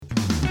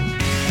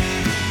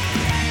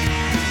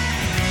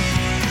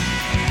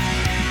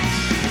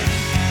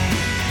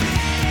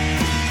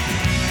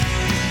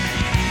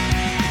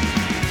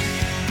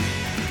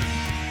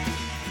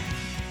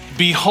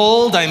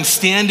Behold, I'm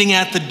standing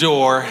at the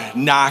door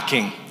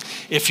knocking.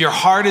 If your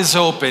heart is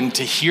open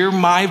to hear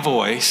my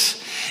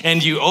voice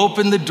and you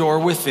open the door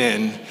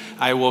within,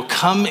 I will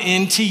come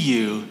into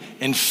you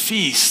and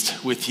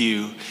feast with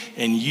you,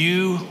 and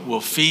you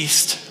will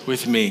feast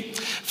with me.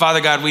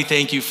 Father God, we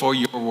thank you for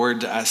your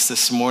word to us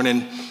this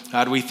morning.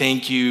 God, we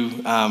thank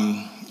you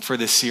for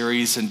this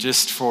series and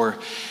just for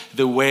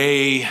the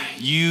way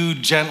you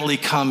gently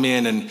come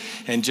in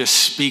and just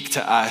speak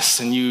to us,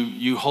 and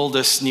you hold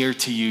us near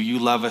to you. You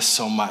love us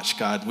so much,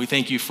 God. We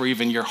thank you for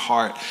even your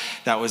heart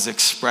that was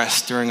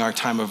expressed during our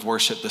time of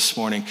worship this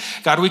morning.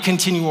 God, we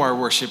continue our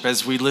worship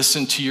as we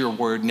listen to your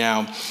word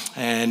now,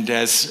 and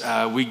as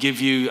we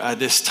give you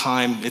this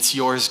time. It's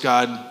yours,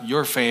 God.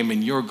 Your fame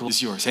and your glory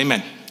is yours.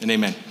 Amen and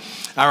amen.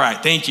 All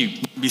right, thank you.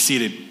 Be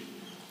seated.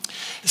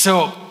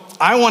 So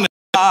I want to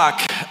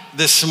talk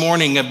this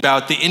morning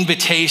about the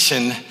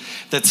invitation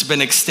that's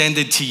been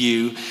extended to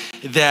you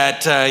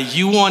that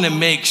you want to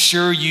make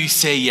sure you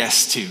say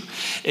yes to.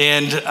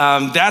 And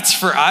that's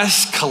for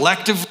us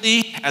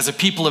collectively as a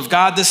people of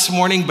God this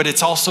morning, but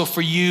it's also for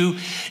you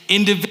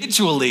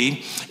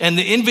individually. And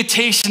the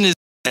invitation is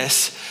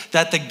this,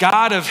 that the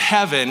God of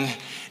heaven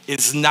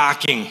is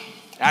knocking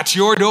at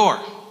your door.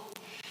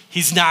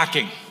 He's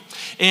knocking.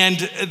 And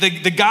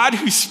the God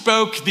who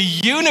spoke the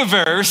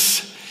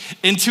universe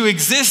into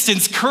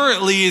existence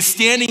currently is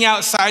standing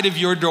outside of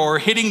your door,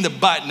 hitting the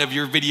button of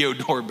your video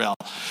doorbell.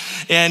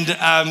 And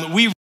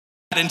we read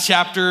in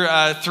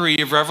chapter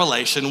 3 of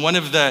Revelation, one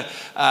of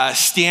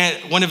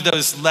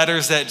those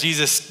letters that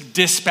Jesus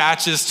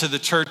dispatches to the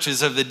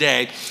churches of the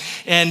day.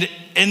 And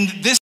in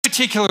this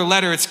particular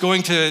letter, it's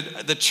going to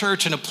the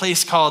church in a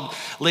place called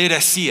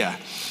Laodicea.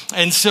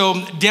 And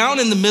so down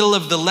in the middle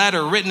of the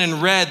letter, written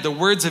in red, the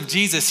words of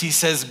Jesus, he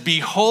says,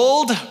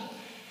 "Behold,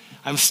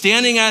 I'm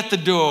standing at the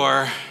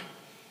door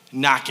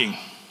knocking."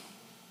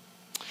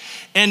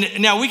 And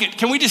now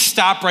can we just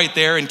stop right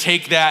there and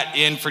take that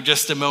in for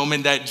just a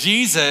moment, that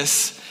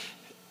Jesus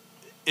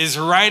is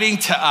writing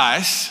to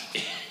us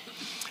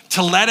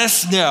to let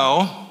us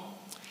know,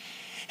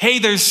 hey,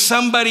 there's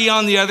somebody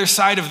on the other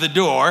side of the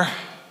door.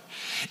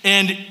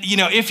 And,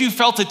 if you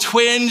felt a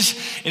twinge,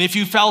 and if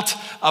you felt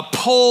a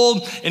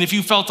pull, and if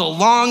you felt a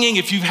longing,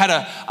 if you've had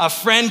a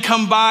friend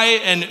come by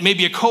and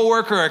maybe a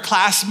coworker or a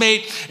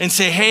classmate and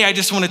say, hey, I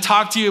just want to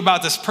talk to you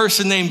about this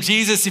person named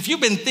Jesus. If you've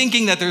been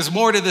thinking that there's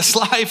more to this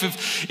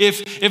life,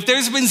 if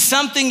there's been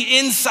something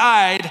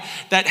inside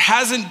that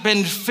hasn't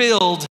been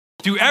filled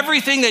through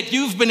everything that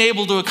you've been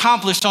able to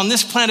accomplish on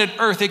this planet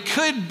Earth, it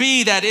could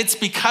be that it's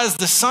because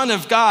the Son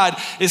of God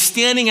is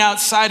standing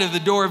outside of the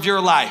door of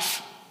your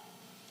life.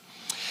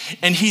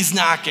 And he's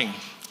knocking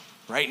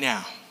right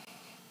now.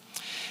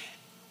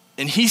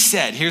 And he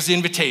said, here's the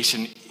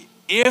invitation,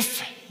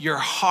 if your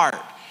heart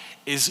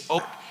is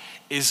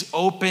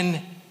open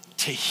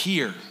to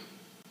hear,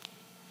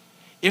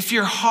 if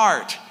your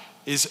heart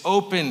is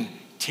open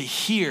to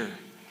hear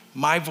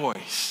my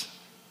voice,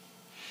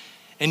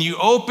 and you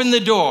open the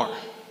door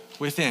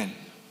within,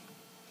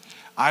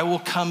 I will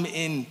come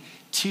in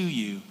to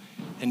you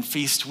and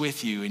feast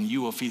with you, and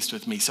you will feast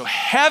with me. So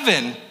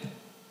heaven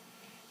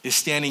is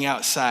standing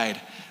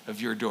outside of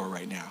your door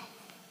right now.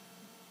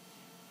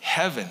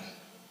 Heaven.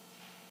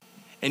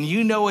 And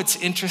you know what's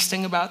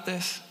interesting about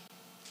this?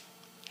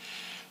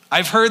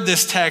 I've heard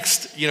this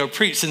text,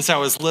 preached since I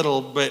was little,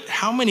 but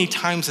how many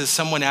times has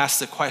someone asked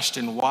the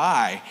question,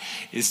 why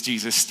is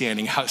Jesus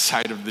standing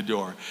outside of the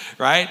door,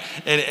 right?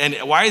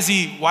 And why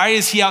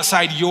is he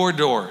outside your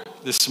door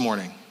this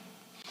morning?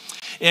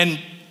 And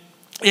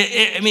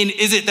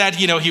is it that,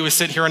 he was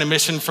sent here on a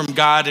mission from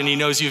God and he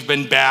knows you've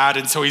been bad,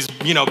 and so he's,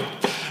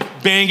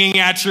 banging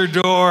at your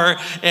door,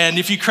 and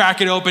if you crack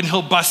it open,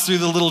 he'll bust through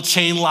the little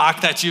chain lock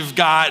that you've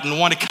got and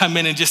want to come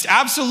in and just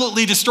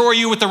absolutely destroy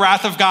you with the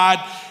wrath of God?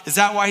 Is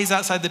that why he's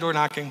outside the door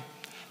knocking?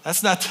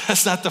 That's not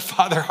the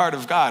Father heart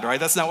of God, right?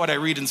 That's not what I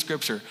read in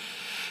Scripture.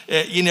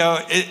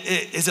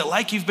 Is it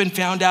like you've been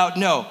found out?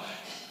 No.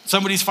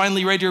 Somebody's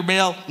finally read your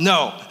mail?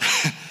 No.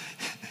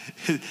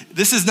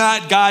 This is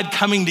not God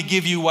coming to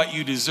give you what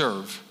you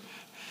deserve.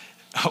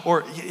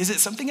 Or is it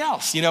something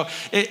else?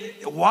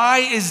 Why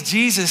is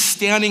Jesus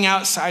standing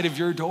outside of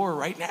your door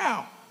right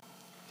now?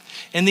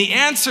 And the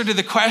answer to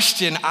the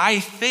question, I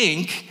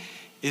think,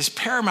 is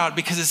paramount,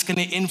 because it's going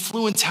to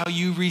influence how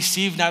you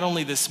receive not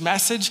only this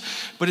message,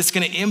 but it's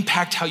going to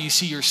impact how you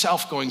see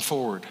yourself going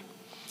forward.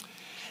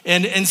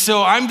 And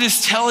so I'm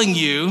just telling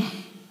you,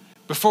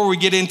 before we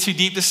get in too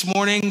deep this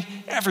morning,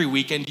 every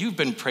weekend you've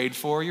been prayed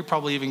for. You're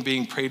probably even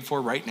being prayed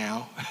for right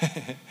now.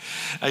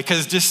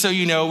 Because just so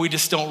you know, we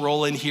just don't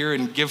roll in here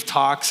and give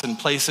talks and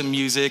play some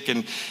music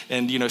and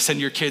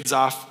send your kids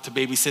off to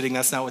babysitting.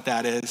 That's not what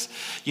that is.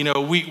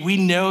 We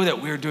know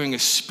that we're doing a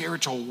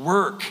spiritual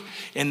work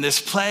in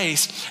this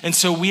place. And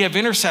so we have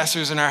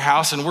intercessors in our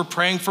house, and we're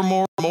praying for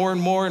more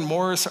and more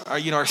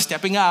are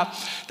stepping up.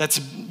 That's,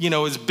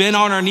 has been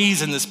on our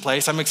knees in this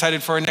place. I'm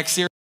excited for our next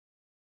series.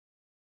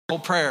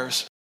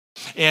 Prayers.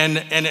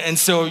 And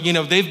so,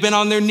 they've been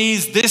on their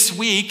knees this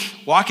week,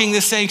 walking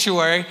this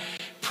sanctuary,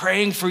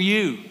 praying for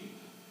you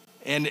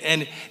And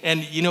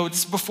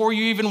it's before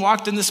you even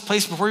walked in this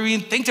place, before you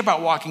even think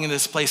about walking in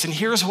this place. And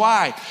here's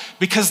why.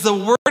 Because the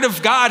Word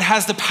of God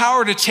has the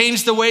power to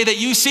change the way that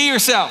you see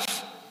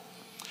yourself.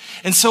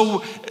 And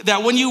so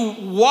that when you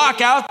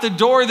walk out the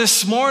door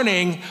this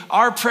morning,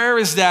 our prayer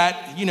is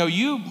that,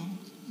 you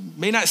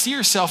may not see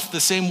yourself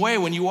the same way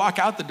when you walk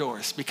out the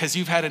doors because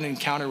you've had an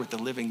encounter with the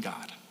living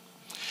God.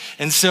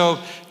 And so,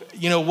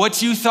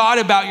 what you thought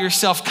about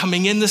yourself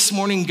coming in this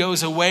morning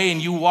goes away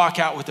and you walk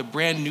out with a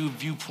brand new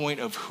viewpoint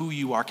of who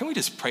you are. Can we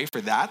just pray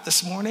for that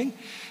this morning?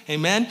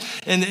 Amen.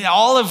 And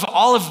all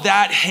of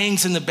that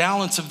hangs in the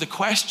balance of the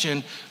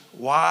question,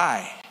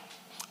 why?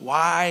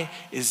 Why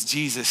is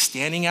Jesus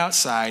standing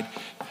outside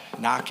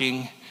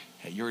knocking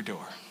at your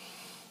door?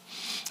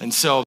 And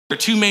so there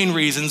are two main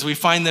reasons. We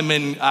find them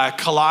in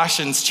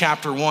Colossians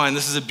chapter 1.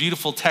 This is a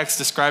beautiful text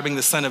describing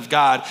the Son of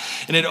God.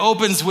 And it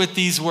opens with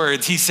these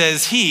words. He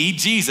says, He,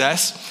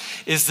 Jesus,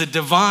 is the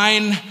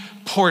divine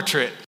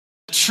portrait,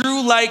 the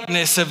true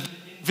likeness of the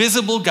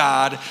invisible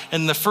God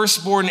and the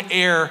firstborn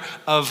heir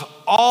of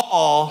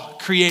all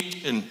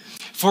creation.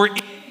 For in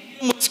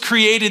Him was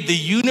created the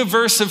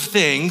universe of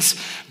things,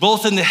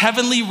 both in the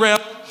heavenly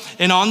realm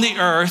and on the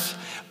earth,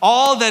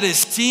 all that is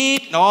seen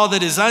and all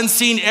that is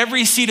unseen,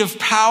 every seat of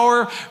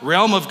power,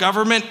 realm of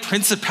government,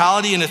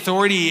 principality, and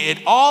authority, it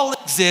all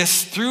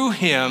exists through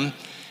Him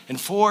and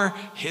for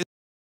His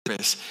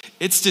purpose.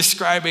 It's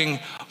describing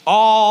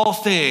all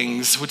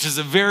things, which is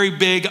a very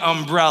big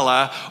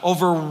umbrella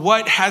over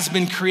what has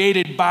been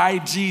created by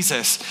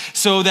Jesus,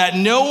 so that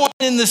no one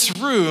in this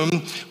room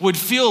would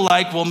feel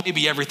like, well,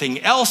 maybe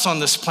everything else on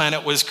this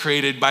planet was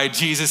created by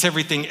Jesus,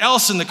 everything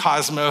else in the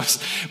cosmos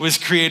was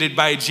created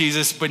by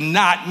Jesus, but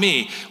not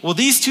me. Well,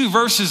 these two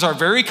verses are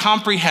very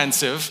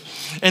comprehensive,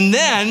 and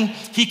then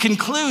he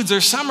concludes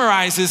or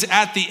summarizes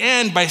at the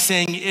end by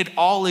saying it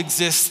all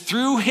exists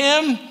through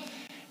Him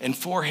and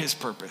for His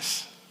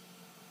purpose.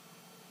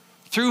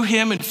 Through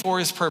Him and for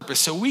His purpose.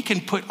 So we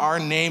can put our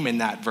name in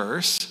that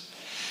verse.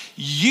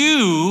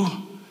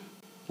 You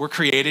were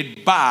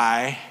created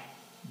by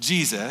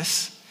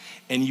Jesus,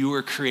 and you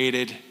were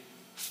created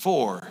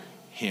for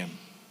Him.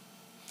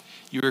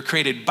 You were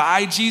created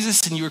by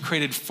Jesus, and you were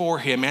created for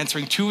Him,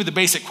 answering two of the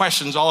basic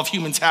questions all of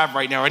humans have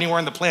right now, anywhere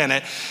on the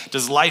planet.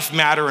 Does life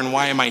matter, and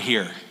why am I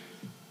here?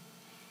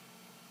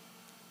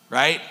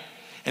 Right?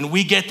 And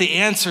we get the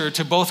answer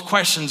to both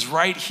questions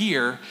right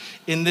here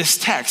in this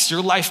text.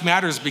 Your life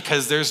matters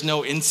because there's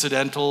no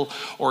incidental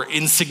or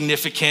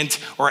insignificant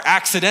or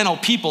accidental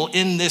people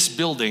in this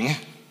building.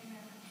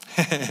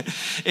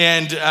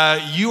 And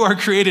you are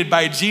created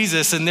by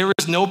Jesus, and there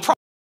is no problem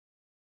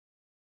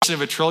of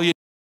a trillion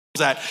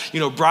that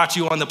brought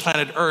you on the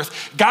planet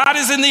Earth. God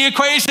is in the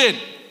equation.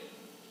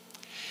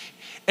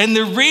 And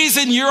the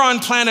reason you're on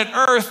planet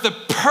Earth, the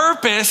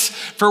purpose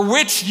for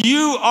which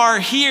you are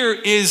here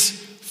is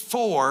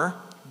for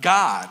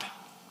God.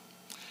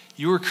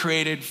 You were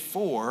created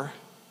for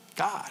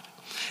God.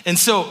 And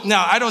so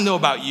now I don't know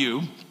about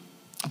you,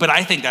 but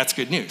I think that's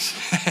good news.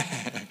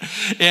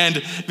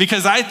 And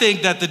because I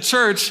think that the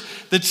church,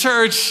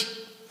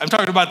 I'm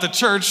talking about the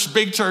church,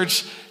 big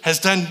church, has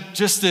done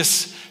just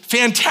this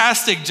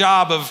fantastic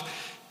job of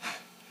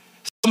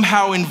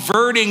somehow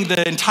inverting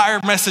the entire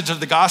message of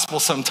the gospel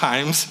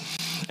sometimes.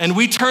 And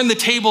we turn the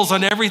tables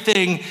on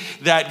everything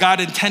that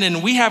God intended,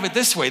 and we have it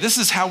this way. This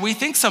is how we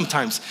think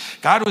sometimes.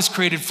 God was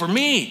created for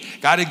me.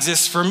 God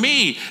exists for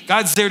me.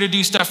 God's there to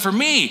do stuff for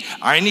me.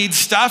 I need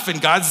stuff,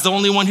 and God's the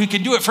only one who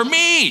can do it for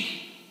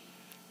me.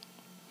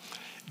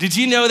 Did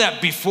you know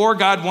that before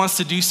God wants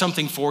to do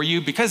something for you,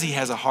 because He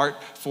has a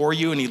heart for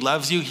you and He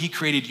loves you, He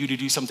created you to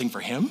do something for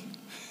Him?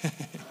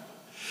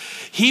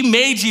 He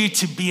made you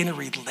to be in a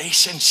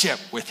relationship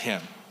with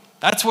Him.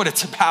 That's what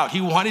it's about. He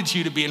wanted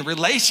you to be in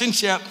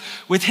relationship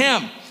with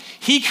Him.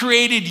 He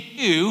created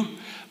you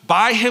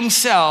by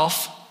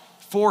Himself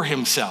for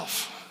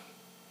Himself.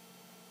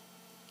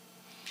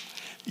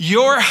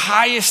 Your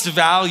highest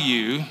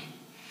value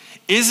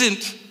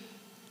isn't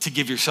to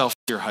give yourself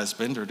to your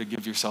husband or to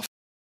give yourself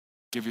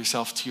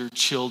to your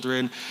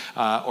children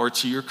or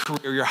to your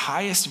career. Your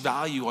highest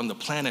value on the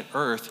planet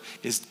Earth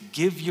is to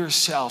give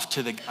yourself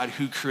to the God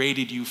who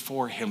created you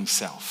for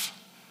Himself.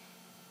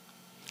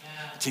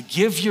 To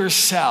give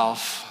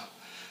yourself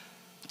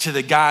to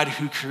the God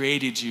who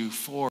created you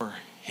for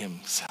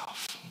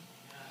Himself.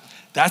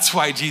 That's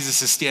why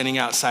Jesus is standing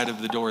outside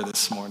of the door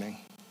this morning.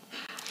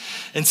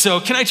 And so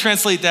can I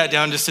translate that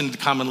down just into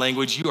common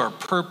language? You are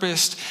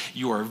purposed,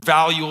 you are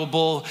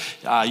valuable,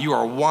 you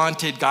are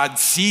wanted. God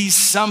sees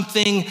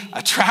something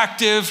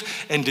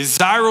attractive and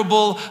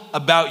desirable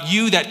about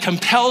you that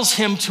compels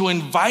Him to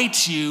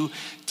invite you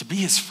to be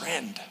His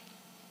friend.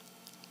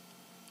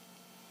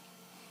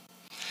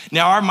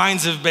 Now, our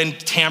minds have been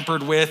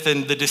tampered with,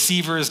 and the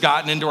deceiver has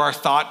gotten into our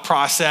thought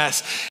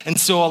process. And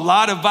so a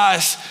lot of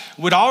us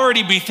would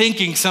already be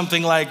thinking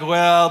something like,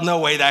 well, no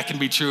way that can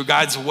be true.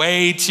 God's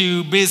way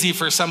too busy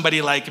for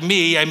somebody like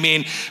me. I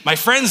mean, my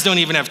friends don't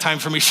even have time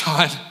for me,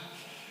 Sean.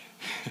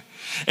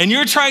 And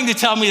you're trying to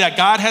tell me that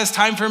God has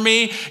time for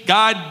me?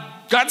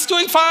 God's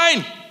doing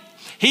fine.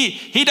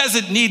 He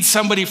doesn't need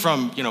somebody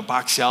from,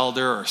 Box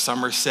Elder or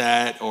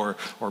Somerset or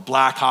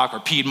Blackhawk or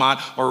Piedmont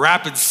or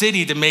Rapid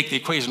City to make the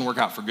equation work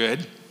out for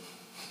good.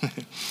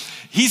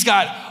 He's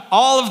got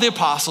all of the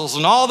apostles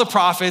and all the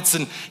prophets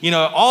and,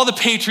 all the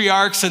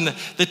patriarchs and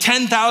the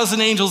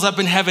 10,000 angels up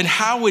in heaven.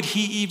 How would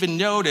he even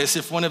notice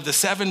if one of the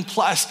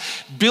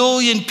 7+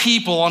 billion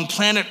people on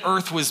planet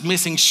Earth was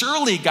missing?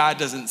 Surely God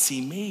doesn't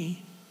see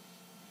me.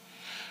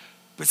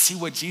 But see,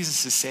 what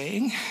Jesus is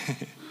saying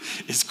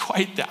is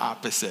quite the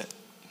opposite.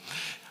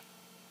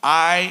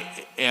 I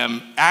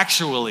am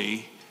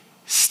actually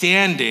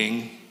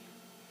standing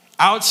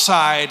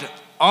outside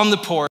on the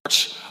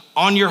porch,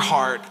 on your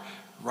heart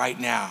right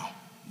now,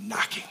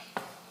 knocking.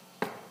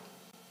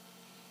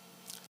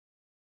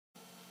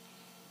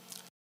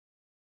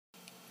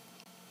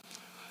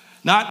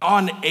 Not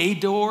on a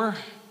door,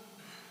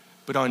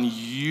 but on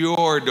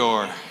your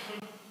door.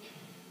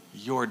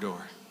 Your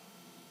door.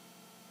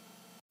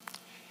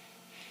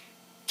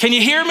 Can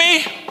you hear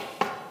me?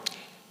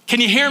 Can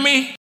you hear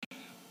me?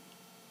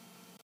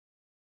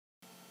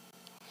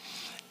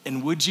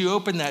 And would you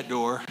open that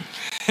door?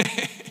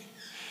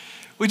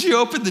 Would you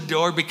open the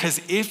door?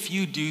 Because if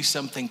you do,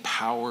 something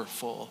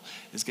powerful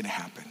is going to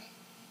happen.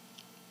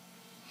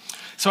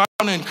 So I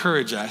want to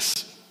encourage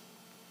us,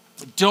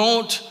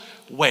 don't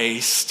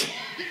waste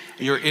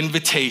your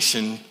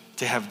invitation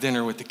to have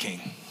dinner with the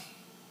King.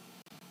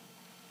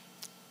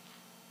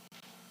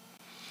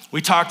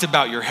 We talked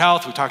about your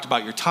health, we talked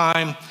about your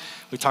time,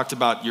 we talked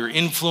about your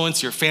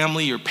influence, your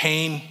family, your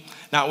pain,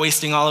 not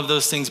wasting all of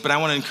those things, but I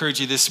want to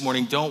encourage you this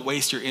morning, don't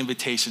waste your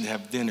invitation to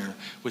have dinner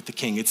with the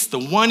King. It's the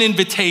one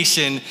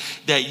invitation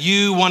that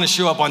you want to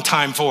show up on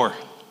time for.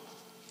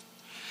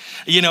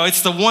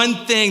 It's the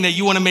one thing that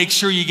you want to make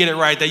sure you get it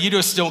right, that you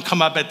just don't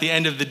come up at the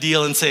end of the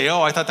deal and say,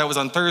 oh, I thought that was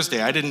on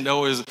Thursday. I didn't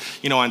know it was,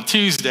 on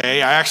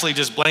Tuesday. I actually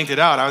just blanked it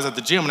out. I was at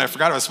the gym and I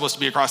forgot I was supposed to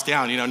be across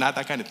town, not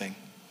that kind of thing.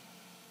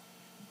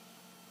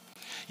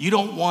 You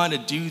don't want to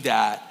do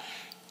that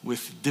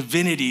with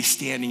divinity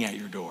standing at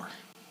your door.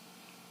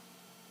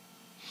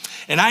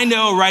 And I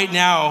know right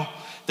now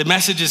the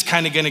message is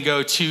kind of going to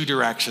go two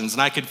directions.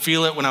 And I could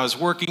feel it when I was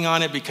working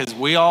on it because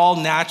we all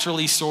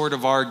naturally sort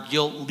of are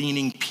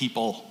guilt-leaning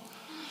people.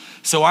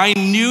 So I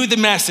knew the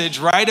message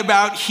right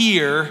about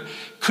here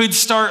could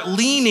start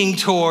leaning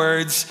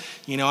towards,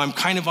 I'm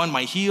kind of on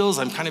my heels.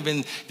 I'm kind of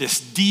in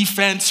this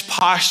defense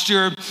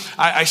posture.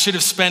 I should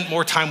have spent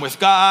more time with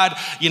God.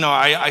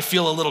 I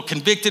feel a little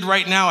convicted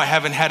right now. I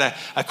haven't had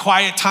a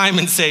quiet time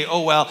and say,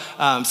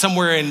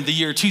 somewhere in the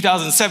year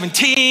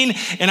 2017,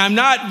 and I'm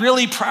not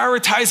really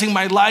prioritizing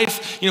my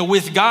life,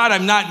 with God.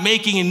 I'm not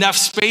making enough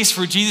space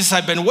for Jesus.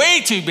 I've been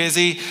way too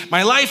busy.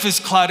 My life is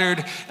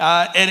cluttered.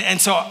 And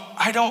so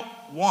I don't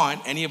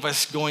want any of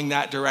us going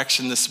that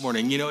direction this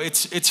morning.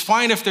 It's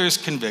fine if there's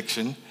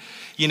conviction.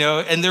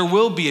 And there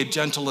will be a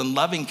gentle and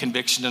loving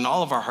conviction in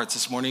all of our hearts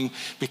this morning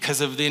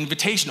because of the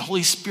invitation.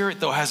 Holy Spirit,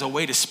 though, has a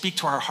way to speak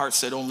to our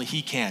hearts that only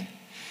he can.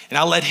 And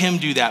I'll let him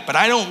do that. But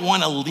I don't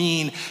want to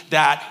lean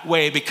that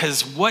way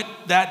because what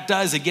that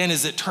does, again,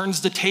 is it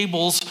turns the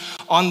tables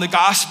on the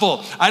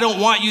gospel. I don't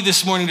want you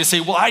this morning to say,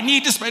 well, I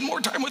need to spend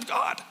more time with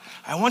God.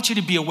 I want you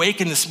to be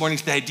awakened this morning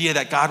to the idea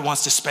that God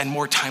wants to spend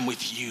more time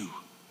with you.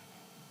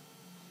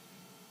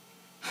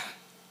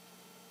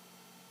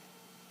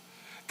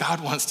 God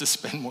wants to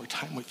spend more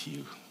time with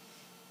you.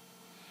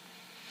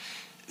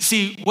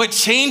 See, what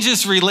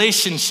changes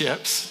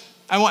relationships,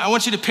 I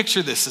want you to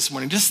picture this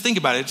morning. Just think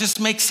about it. It just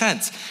makes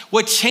sense.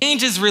 What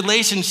changes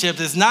relationships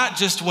is not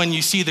just when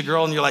you see the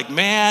girl and you're like,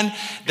 man,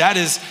 that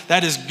is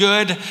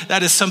good.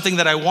 That is something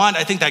that I want.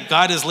 I think that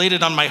God has laid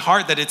it on my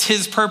heart, that it's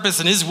his purpose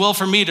and his will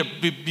for me to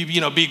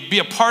be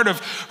a part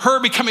of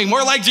her becoming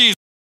more like Jesus.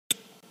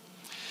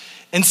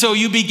 And so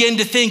you begin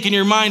to think in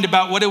your mind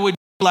about what it would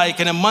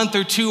like in a month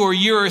or two or a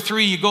year or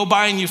three, you go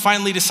by and you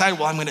finally decide,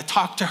 well, I'm going to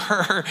talk to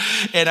her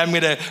and I'm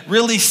going to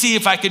really see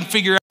if I can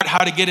figure out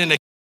how to get in an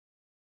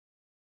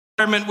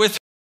environment with her.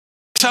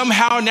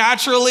 Somehow,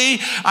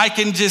 naturally, I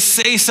can just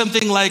say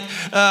something like,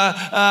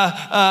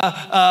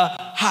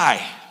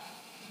 hi.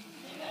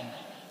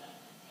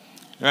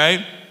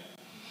 Right?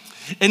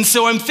 And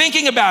so I'm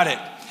thinking about it.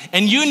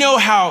 And you know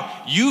how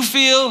you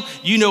feel,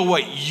 you know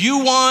what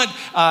you want,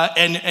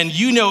 and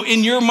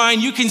in your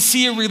mind, you can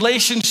see a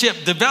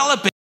relationship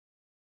developing.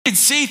 You can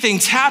see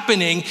things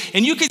happening,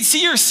 and you can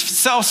see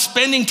yourself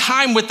spending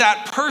time with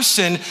that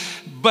person,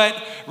 but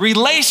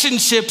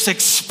relationships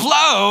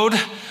explode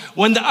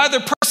when the other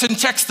person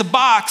checks the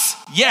box,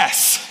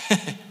 yes,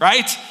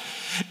 right?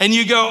 And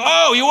you go,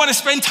 oh, you want to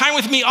spend time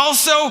with me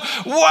also?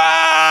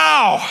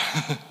 Wow,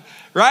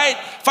 right?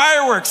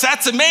 Fireworks,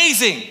 that's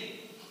amazing.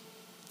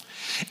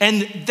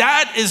 And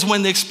that is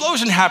when the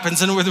explosion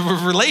happens and where the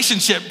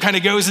relationship kind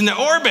of goes into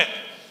orbit.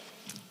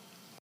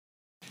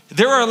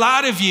 There are a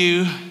lot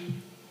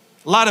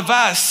of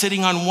us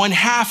sitting on one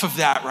half of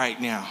that right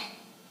now.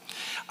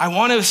 I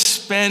want to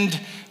spend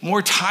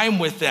more time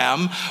with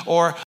them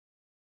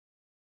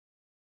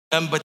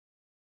but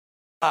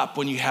up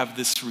when you have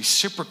this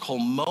reciprocal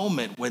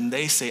moment when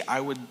they say,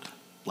 I would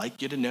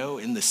like you to know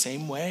in the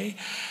same way,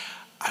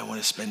 I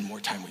want to spend more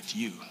time with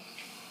you.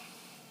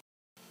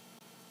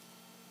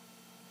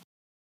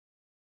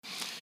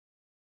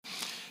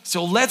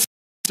 So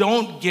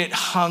don't get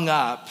hung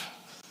up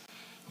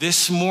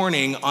this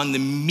morning on the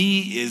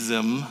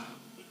me-ism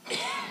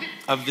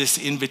of this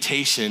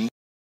invitation.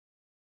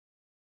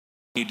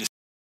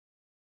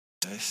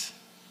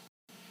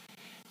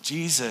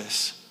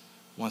 Jesus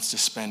wants to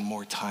spend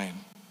more time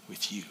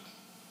with you.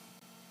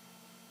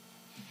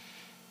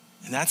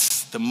 And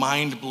that's the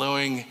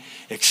mind-blowing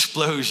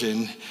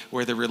explosion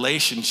where the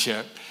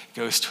relationship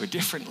goes to a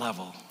different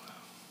level.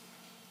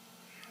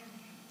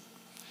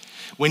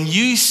 When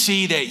you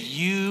see that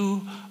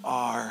you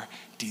are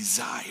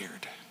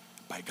desired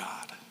by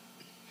God.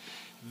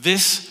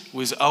 This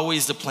was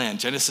always the plan.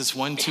 Genesis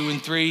 1, 2,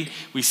 and 3,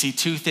 we see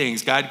two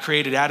things. God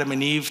created Adam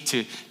and Eve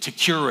to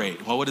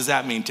curate. Well, what does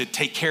that mean? To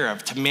take care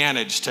of, to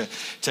manage,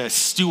 to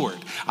steward.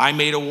 I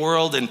made a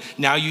world, and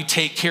now you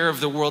take care of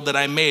the world that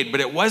I made. But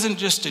it wasn't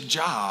just a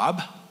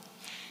job.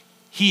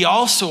 He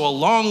also,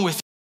 along with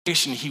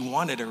creation, he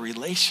wanted a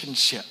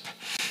relationship.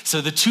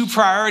 So the two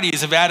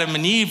priorities of Adam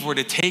and Eve were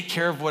to take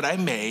care of what I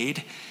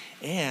made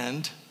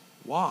and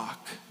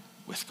walk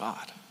with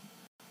God.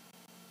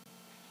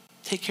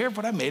 Take care of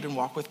what I made and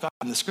walk with God.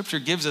 And the scripture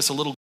gives us a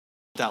little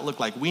what that looked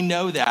like. We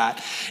know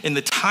that in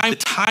the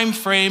time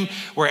frame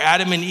where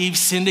Adam and Eve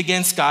sinned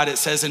against God, it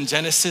says in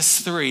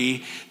Genesis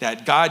 3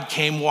 that God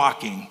came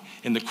walking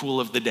in the cool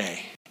of the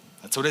day.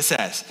 That's what it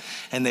says.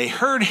 And they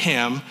heard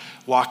him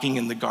walking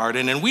in the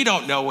garden. And we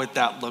don't know what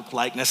that looked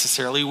like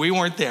necessarily. We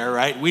weren't there,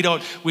 right? We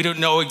don't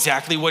know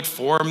exactly what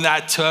form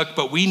that took,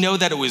 but we know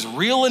that it was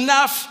real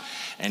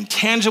enough and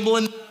tangible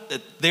enough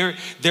that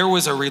there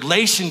was a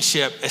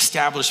relationship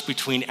established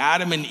between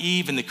Adam and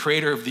Eve and the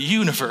creator of the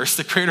universe,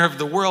 the creator of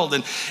the world.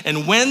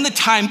 And when the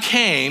time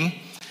came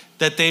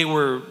that they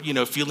were,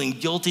 feeling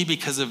guilty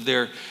because of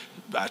their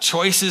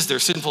choices, their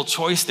sinful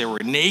choice, they were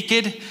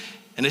naked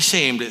and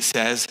ashamed, it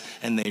says,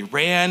 and they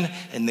ran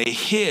and they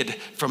hid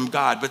from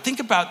God. But think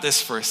about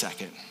this for a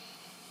second.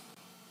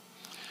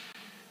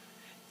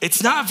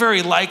 It's not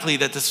very likely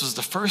that this was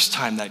the first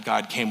time that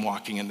God came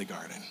walking in the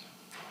garden.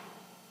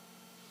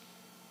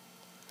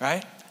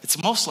 Right?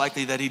 It's most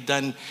likely that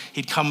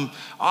he'd come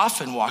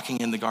often walking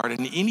in the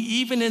garden. And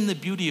even in the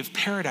beauty of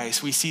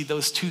paradise, we see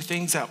those two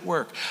things at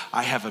work.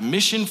 I have a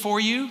mission for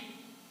you,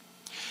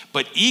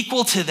 but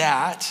equal to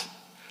that,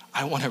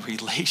 I want a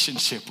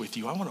relationship with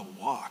you. I want to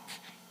walk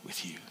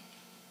with you.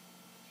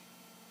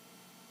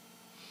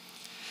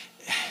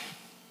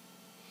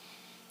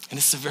 And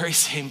it's the very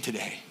same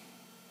today.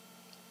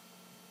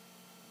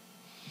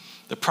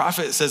 The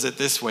prophet says it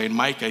this way in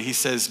Micah. He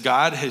says,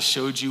 God has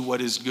showed you what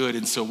is good.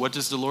 And so what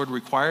does the Lord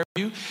require of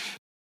you?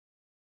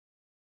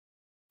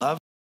 Love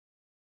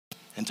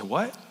and to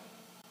what?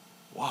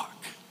 Walk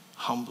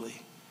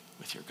humbly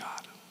with your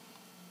God.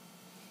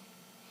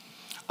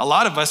 A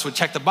lot of us would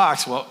check the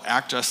box. Well,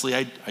 act justly.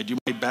 I do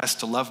my best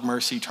to love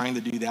mercy, trying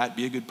to do that,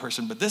 be a good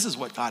person. But this is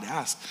what God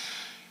asks.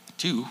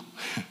 To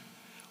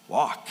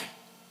walk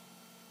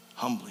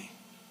humbly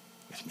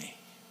with me.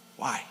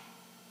 Why?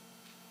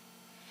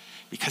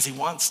 Because he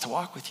wants to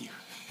walk with you.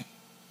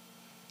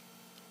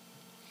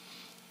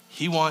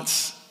 He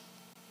wants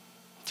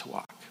to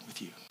walk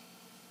with you.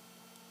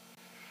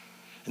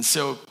 And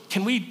so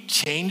can we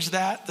change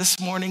that this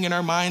morning in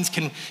our minds?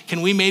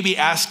 Can we maybe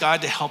ask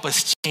God to help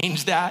us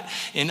change that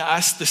in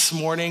us this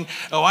morning?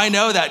 Oh, I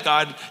know that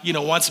God,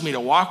 wants me to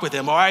walk with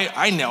him. Oh,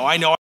 I know. I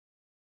know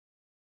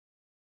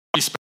I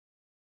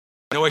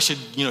should,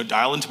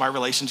 dial into my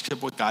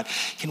relationship with God.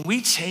 Can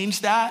we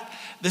change that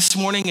this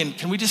morning? And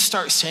can we just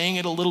start saying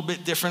it a little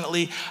bit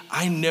differently?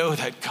 I know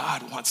that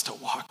God wants to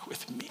walk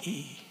with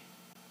me.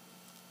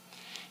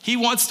 He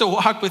wants to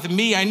walk with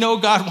me. I know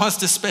God wants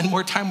to spend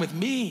more time with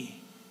me.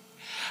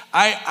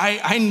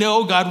 I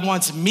know God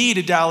wants me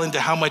to dial into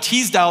how much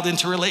he's dialed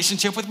into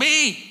relationship with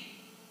me.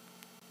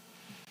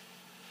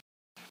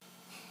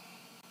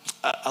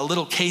 A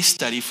little case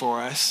study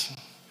for us.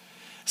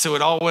 So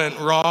it all went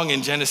wrong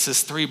in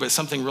Genesis 3, but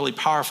something really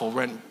powerful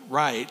went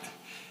right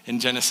in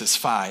Genesis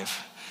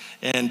 5.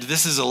 And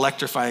this is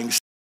electrifying.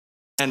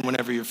 And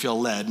whenever you feel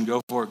led, and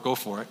go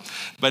for it.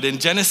 But in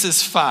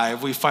Genesis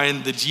 5, we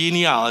find the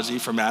genealogy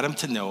from Adam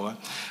to Noah.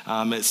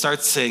 It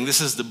starts saying,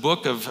 this is the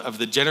book of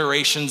the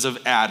generations of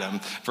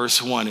Adam,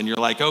 verse 1. And you're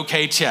like,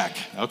 okay, check.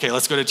 Okay,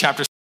 let's go to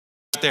chapter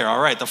 7 there.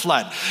 All right, the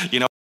flood.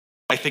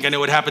 I think I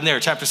know what happened there.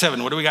 Chapter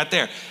 7, what do we got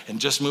there?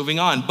 And just moving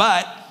on.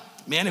 But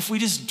man, if we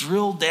just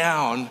drill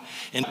down,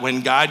 and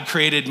when God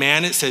created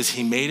man, it says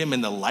he made him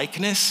in the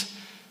likeness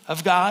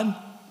of God.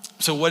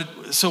 So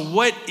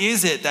what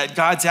is it that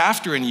God's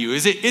after in you?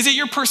 Is it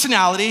your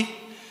personality?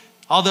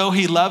 Although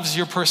he loves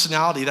your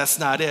personality, that's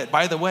not it.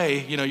 By the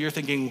way, you're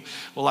thinking,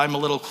 well, I'm a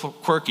little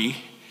quirky.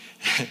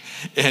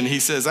 And he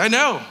says, I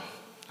know.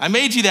 I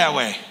made you that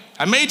way.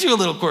 I made you a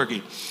little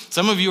quirky.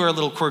 Some of you are a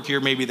little quirkier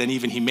maybe than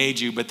even he made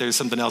you, but there's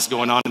something else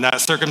going on in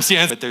that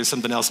circumstance.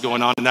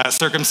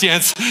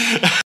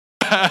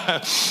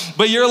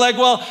 But you're like,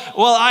 well,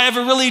 I have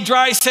a really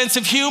dry sense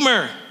of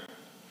humor.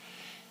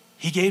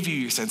 He gave you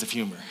your sense of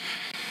humor.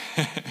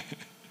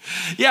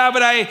 Yeah,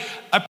 but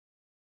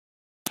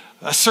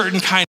a certain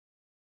kind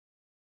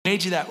of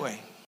made you that way.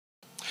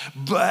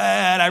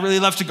 But I really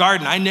love to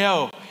garden. I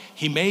know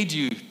he made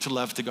you to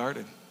love to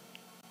garden,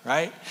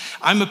 right?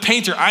 I'm a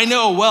painter. I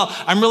know, well,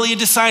 I'm really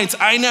into science.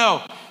 I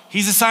know.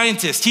 He's a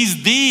scientist.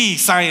 He's the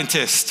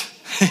scientist.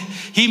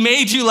 He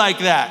made you like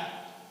that.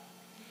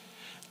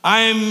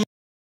 I'm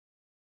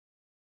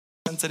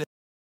sensitive.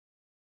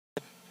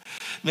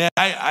 Man,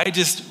 I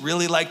just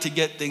really like to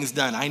get things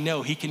done. I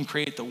know he can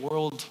create the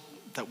world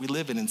that we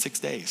live in 6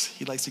 days.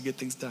 He likes to get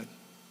things done.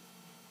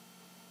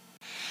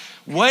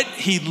 What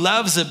he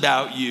loves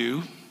about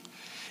you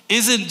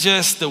isn't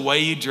just the way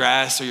you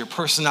dress or your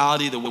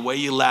personality, the way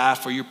you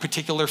laugh, or your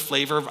particular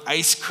flavor of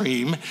ice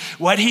cream.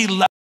 What he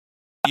loves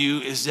about you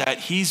is that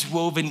he's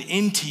woven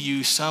into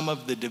you some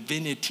of the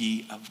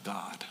divinity of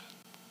God.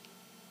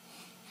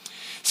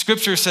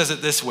 Scripture says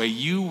it this way: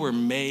 you were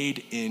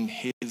made in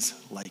his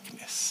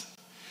likeness.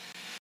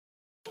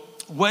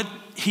 What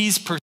he's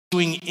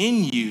pursuing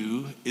in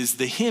you is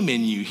the him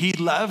in you. He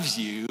loves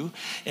you,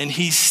 and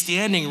he's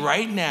standing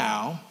right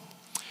now,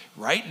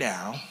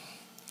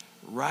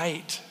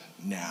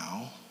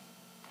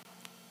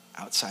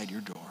 outside your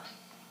door,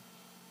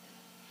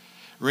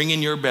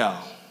 ringing your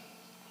bell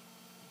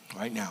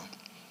right now.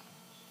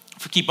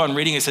 If we keep on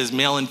reading, it says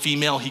male and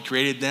female, he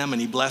created them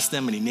and he blessed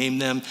them and he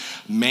named them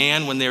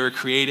man when they were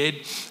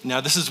created.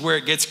 Now this is where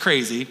it gets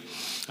crazy.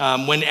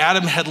 When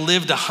Adam had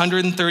lived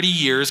 130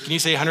 years, can you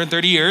say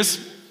 130 years?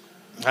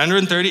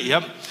 130,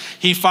 yep.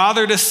 He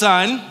fathered a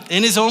son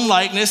in his own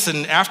likeness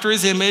and after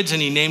his image,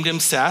 and he named him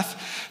Seth.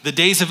 The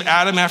days of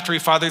Adam after he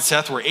fathered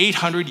Seth were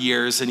 800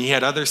 years, and he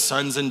had other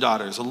sons and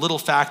daughters. A little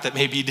fact that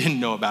maybe you didn't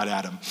know about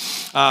Adam.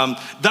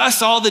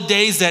 Thus, all the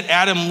days that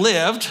Adam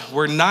lived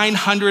were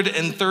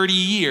 930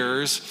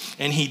 years,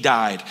 and he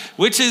died,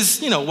 which is,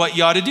 what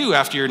you ought to do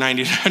after your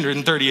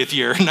 930th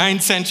year. 9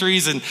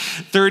 centuries and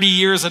 30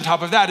 years on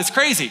top of that. It's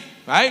crazy,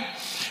 right?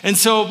 And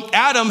so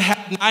Adam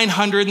had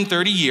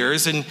 930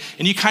 years, and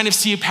you kind of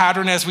see a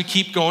pattern as we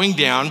keep going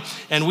down,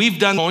 and we've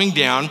done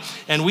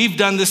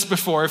this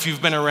before if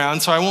you've been around,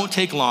 so I won't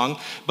take long.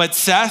 But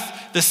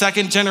Seth, the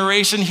second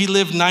generation, he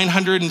lived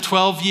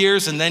 912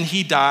 years, and then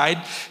he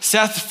died.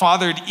 Seth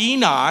fathered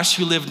Enosh,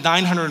 who lived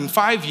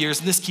 905 years,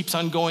 and this keeps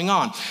on going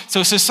on.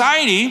 So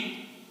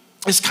society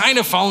is kind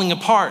of falling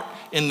apart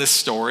in this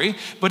story,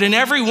 but in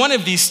every one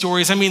of these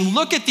stories,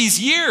 look at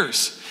these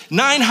years.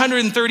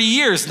 930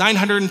 years,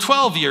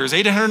 912 years,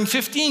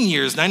 815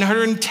 years,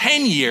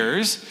 910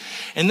 years,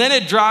 and then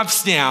it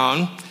drops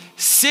down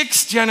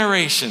 6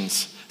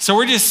 generations. So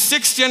we're just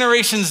 6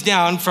 generations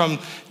down from,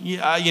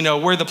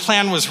 where the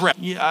plan was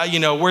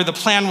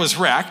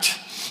wrecked.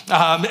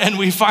 And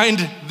we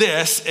find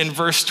this in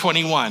verse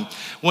 21.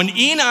 When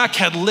Enoch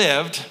had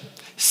lived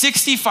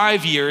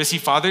 65 years, he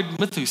fathered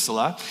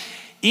Methuselah.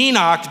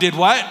 Enoch did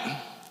what?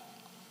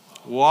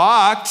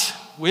 Walked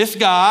with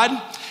God.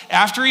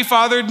 After he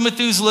fathered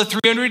Methuselah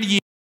 300 years,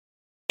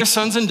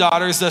 sons and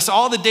daughters, thus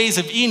all the days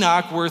of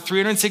Enoch were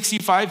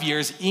 365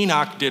 years.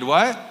 Enoch did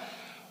what?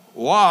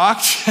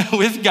 Walked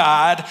with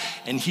God,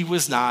 and he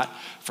was not,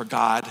 for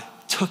God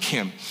took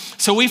him.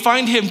 So we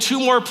find him 2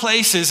 more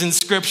places in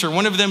Scripture.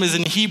 One of them is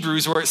in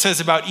Hebrews, where it says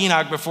about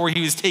Enoch before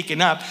he was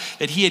taken up,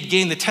 that he had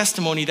gained the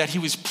testimony that he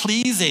was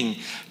pleasing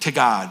to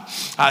God.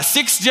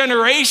 6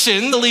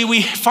 generations,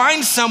 we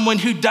find someone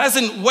who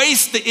doesn't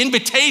waste the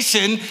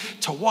invitation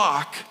to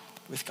walk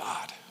with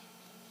God.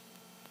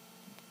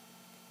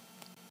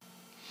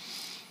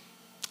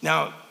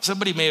 Now,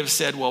 somebody may have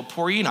said, well,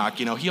 poor Enoch,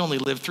 he only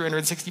lived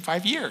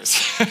 365 years,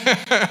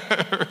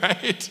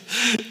 right?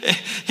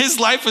 His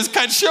life was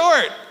cut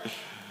short.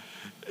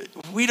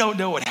 We don't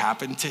know what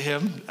happened to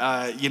him,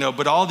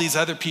 but all these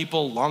other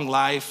people, long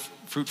life,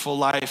 fruitful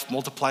life,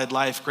 multiplied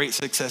life, great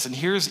success. And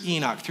here's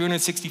Enoch,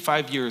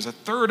 365 years, a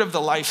third of the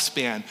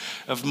lifespan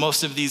of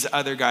most of these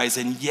other guys.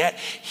 And yet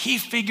he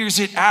figures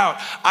it out.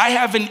 I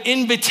have an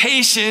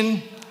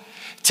invitation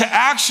to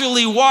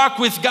actually walk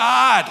with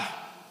God.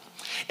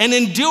 And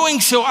in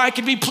doing so, I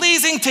can be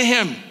pleasing to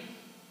him.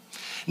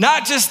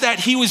 Not just that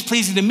he was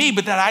pleasing to me,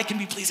 but that I can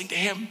be pleasing to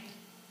him.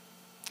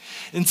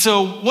 And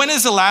so when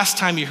is the last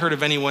time you heard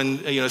of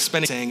anyone,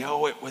 saying,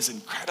 oh, it was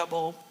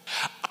incredible.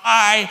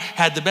 I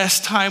had the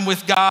best time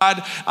with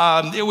God.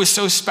 It was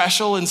so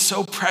special and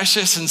so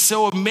precious and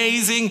so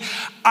amazing.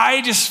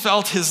 I just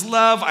felt his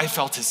love. I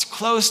felt his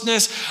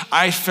closeness.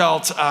 I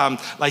felt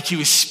like he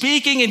was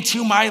speaking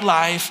into my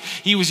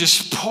life. He was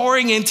just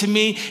pouring into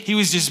me. He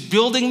was just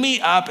building me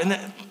up. And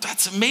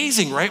that's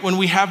amazing, right? When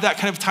we have that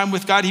kind of time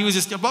with God, he was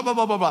just blah, blah,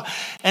 blah, blah, blah.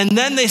 And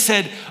then they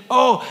said,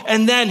 oh,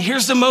 and then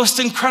here's the most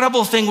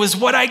incredible thing was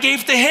what I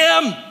gave to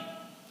him.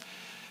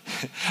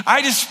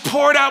 I just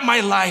poured out my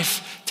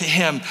life to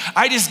him.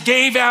 I just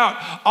gave out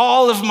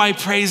all of my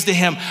praise to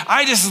him.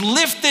 I just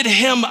lifted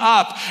him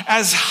up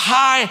as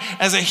high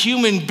as a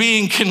human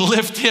being can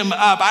lift him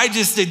up. I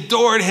just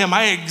adored him.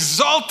 I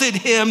exalted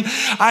him.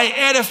 I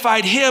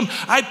edified him.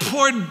 I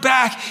poured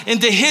back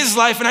into his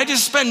life. And I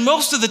just spent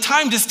most of the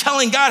time just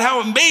telling God how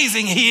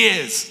amazing he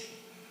is.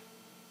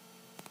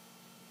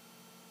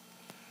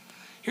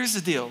 Here's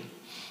the deal.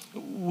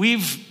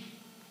 We've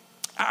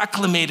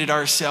acclimated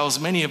ourselves,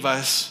 many of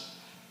us,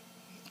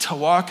 to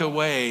walk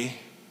away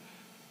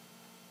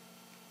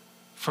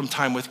from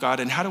time with God.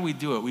 And how do we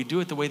do it? We do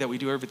it the way that we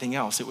do everything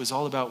else. It was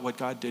all about what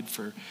God did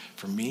for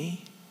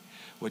me,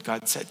 what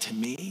God said to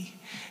me,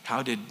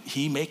 how did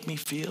he make me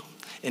feel?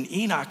 And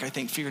Enoch, I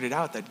think, figured it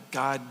out that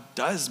God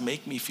does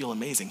make me feel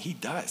amazing. He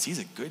does. He's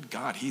a good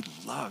God. He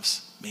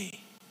loves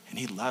me, and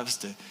he loves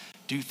to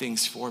do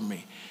things for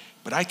me.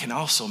 But I can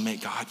also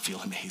make God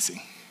feel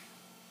amazing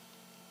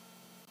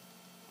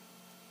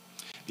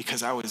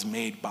because I was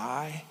made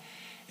by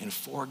and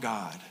for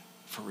God,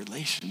 for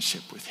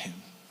relationship with him.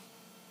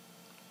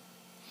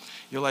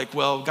 You're like,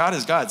 well, God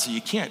is God, so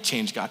you can't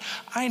change God.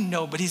 I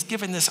know, but he's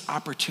given this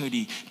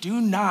opportunity. Do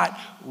not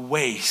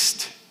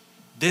waste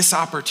this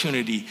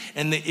opportunity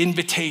and the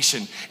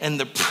invitation and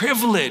the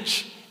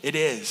privilege it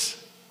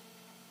is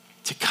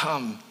to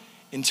come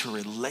into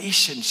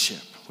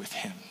relationship with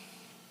him.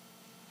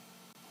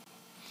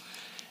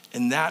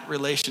 And that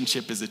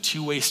relationship is a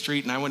two-way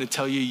street. And I want to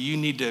tell you,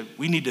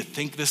 we need to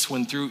think this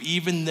one through.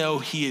 Even though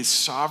he is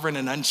sovereign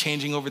and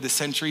unchanging over the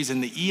centuries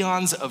and the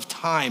eons of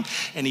time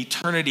and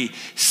eternity,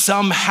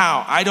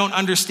 somehow, I don't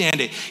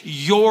understand it,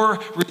 your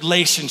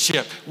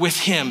relationship with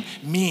him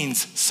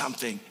means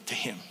something to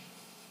him.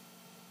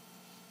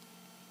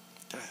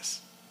 It does.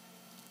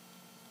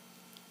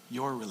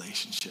 Your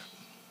relationship.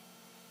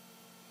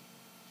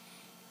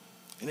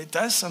 And it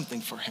does something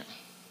for him.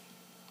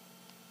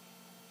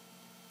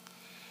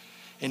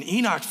 And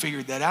Enoch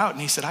figured that out, and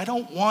he said, I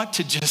don't want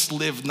to just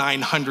live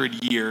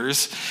 900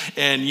 years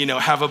and,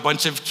 have a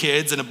bunch of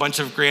kids and a bunch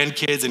of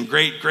grandkids and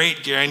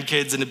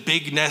great-great-grandkids and a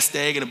big nest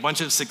egg and a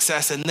bunch of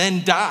success and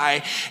then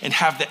die and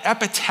have the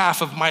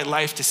epitaph of my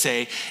life to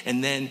say,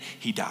 and then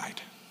he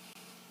died.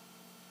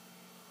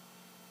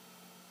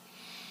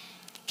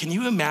 Can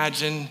you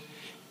imagine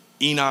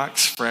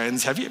Enoch's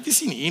friends? Have you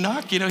seen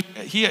Enoch?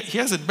 He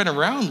hasn't been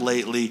around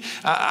lately.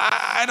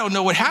 I don't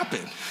know what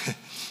happened.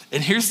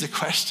 And here's the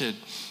question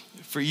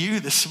for you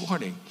this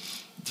morning.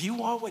 Do you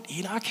want what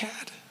Enoch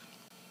had?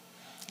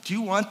 Do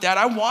you want that?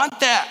 I want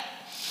that.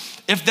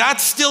 If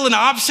that's still an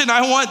option,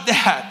 I want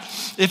that.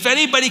 If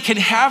anybody can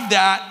have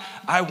that,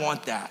 I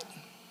want that.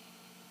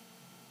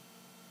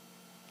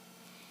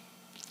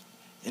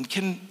 And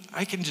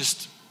I can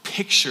just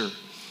picture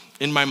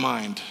in my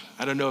mind,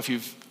 I don't know if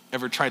you've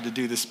ever tried to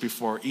do this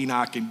before,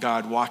 Enoch and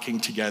God walking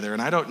together.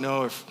 And I don't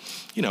know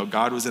if,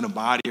 God was in a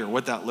body or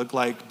what that looked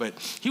like, but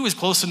he was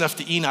close enough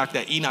to Enoch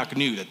that Enoch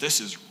knew that this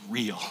is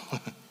real.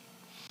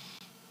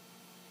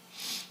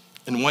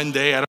 And one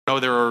day, I don't know,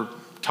 they were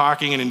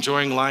talking and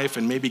enjoying life,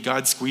 and maybe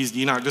God squeezed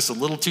Enoch just a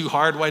little too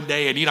hard one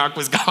day, and Enoch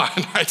was gone.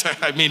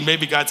 I mean,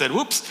 maybe God said,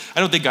 whoops. I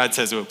don't think God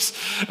says whoops.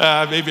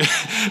 Maybe,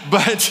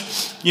 but,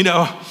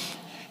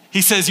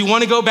 he says, you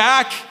want to go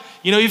back?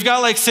 You've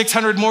got like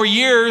 600 more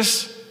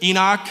years,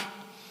 Enoch.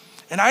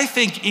 And I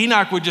think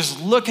Enoch would just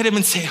look at him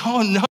and say,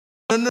 oh, no,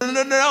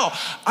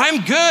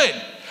 I'm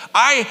good.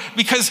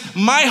 Because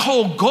my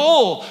whole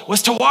goal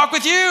was to walk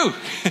with you.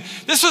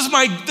 This was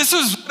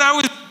what I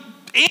was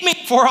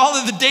aiming for all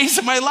of the days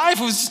of my life,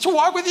 was just to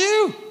walk with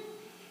you.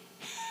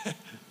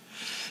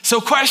 So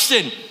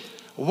question,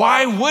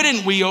 why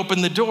wouldn't we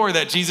open the door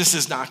that Jesus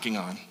is knocking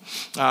on?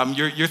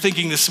 You're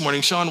thinking this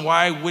morning, Sean,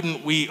 why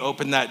wouldn't we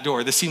open that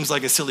door? This seems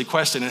like a silly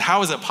question. And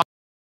how is it possible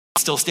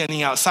he's still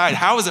standing outside?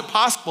 How is it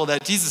possible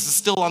that Jesus is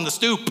still on the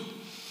stoop?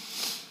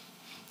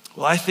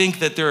 Well, I think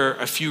that there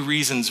are a few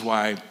reasons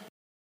why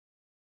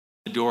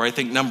the door. I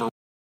think number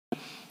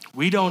one,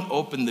 we don't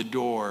open the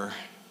door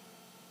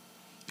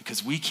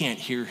because we can't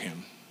hear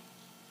him.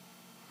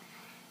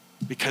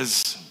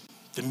 Because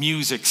the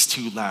music's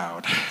too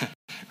loud,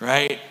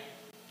 right?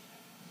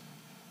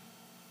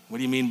 What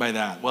do you mean by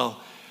that? Well,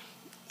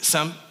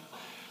 some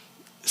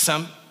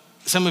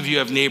of you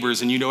have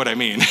neighbors and you know what I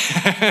mean,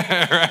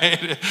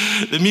 right?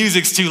 The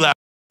music's too loud.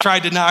 I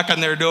tried to knock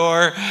on their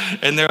door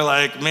and they're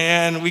like,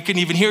 man, we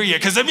couldn't even hear you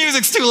because the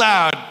music's too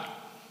loud.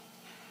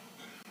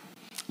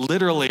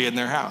 Literally in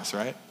their house,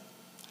 right?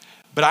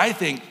 But I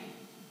think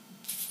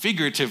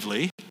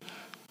figuratively,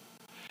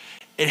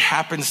 it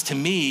happens to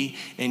me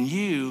and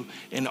you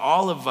and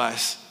all of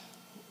us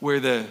where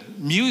the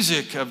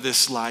music of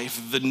this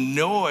life, the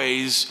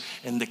noise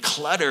and the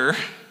clutter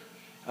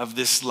of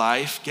this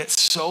life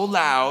gets so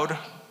loud,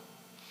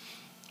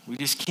 we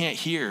just can't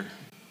hear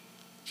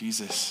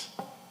Jesus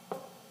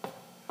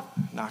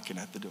knocking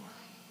at the door.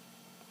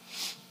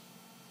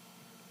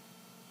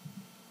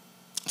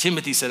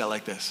 Timothy said it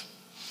like this.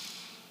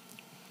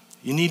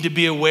 You need to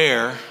be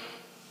aware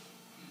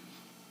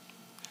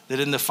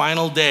that in the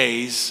final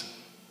days,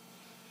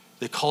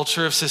 the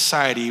culture of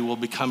society will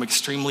become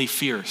extremely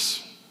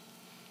fierce.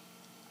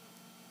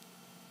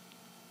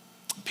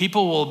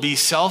 People will be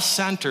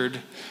self-centered,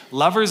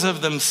 lovers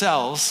of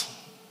themselves,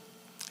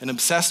 and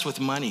obsessed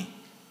with money.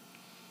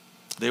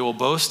 They will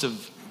boast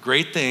of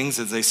great things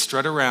as they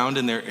strut around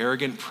in their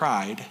arrogant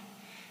pride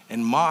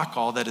and mock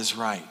all that is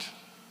right.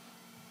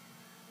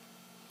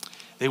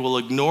 They will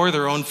ignore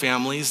their own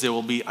families. They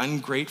will be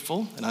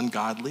ungrateful and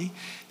ungodly.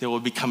 They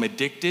will become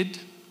addicted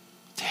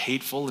to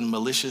hateful and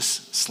malicious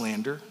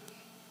slander.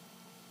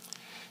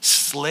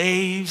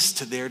 Slaves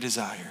to their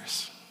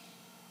desires.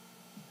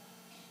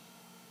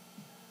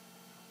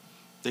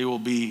 They will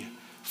be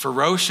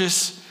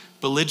ferocious,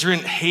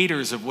 belligerent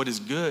haters of what is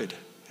good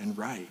and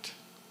right.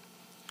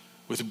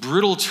 With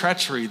brutal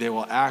treachery, they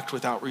will act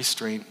without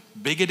restraint,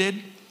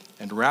 bigoted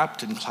and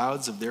wrapped in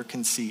clouds of their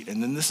conceit.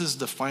 And then this is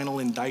the final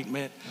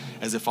indictment,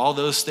 as if all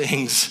those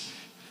things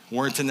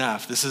weren't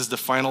enough. This is the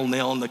final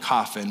nail in the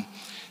coffin.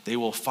 They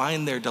will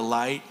find their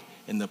delight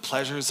in the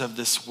pleasures of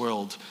this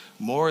world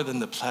more than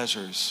the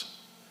pleasures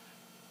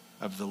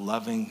of the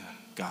loving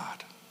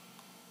God.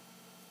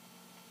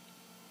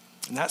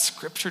 And that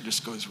scripture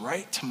just goes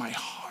right to my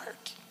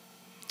heart,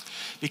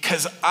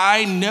 because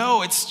I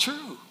know it's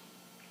true.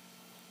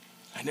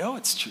 I know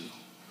it's true.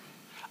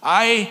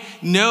 I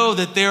know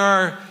that there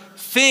are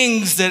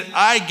things that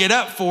I get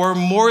up for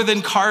more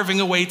than carving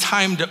away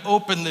time to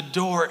open the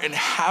door and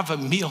have a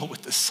meal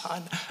with the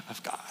Son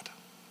of God.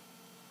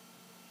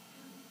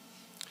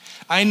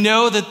 I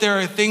know that there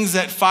are things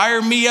that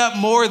fire me up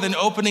more than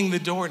opening the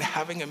door and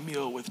having a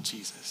meal with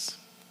Jesus.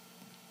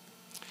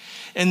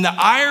 And the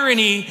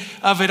irony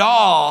of it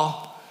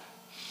all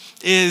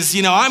is,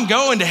 I'm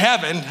going to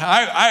heaven.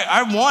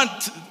 I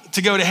want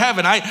to go to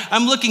heaven.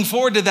 I'm looking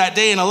forward to that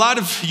day, and a lot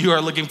of you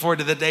are looking forward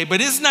to that day. But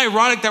isn't it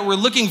ironic that we're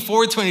looking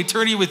forward to an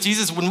eternity with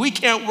Jesus when we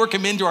can't work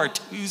him into our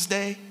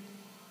Tuesday?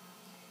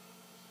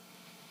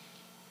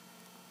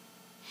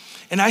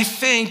 And I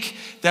think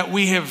that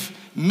we have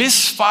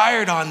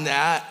misfired on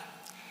that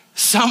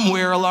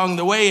somewhere along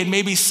the way, and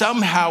maybe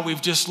somehow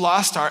we've just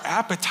lost our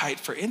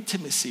appetite for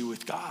intimacy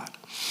with God.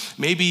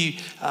 Maybe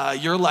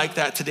you're like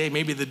that today.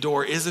 Maybe the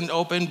door isn't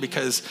open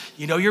because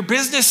your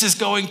business is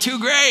going too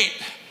great,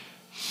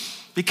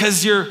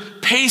 because your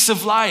pace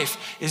of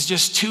life is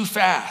just too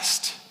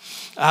fast,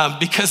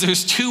 because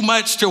there's too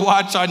much to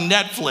watch on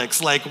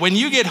Netflix. Like when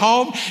you get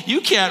home,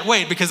 you can't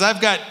wait because I've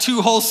got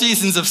 2 whole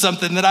seasons of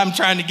something that I'm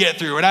trying to get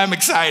through and I'm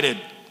excited.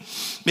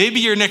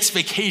 Maybe your next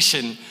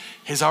vacation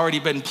has already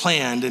been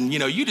planned, and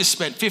you just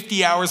spent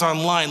 50 hours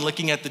online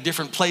looking at the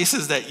different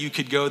places that you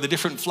could go, the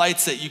different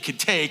flights that you could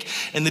take,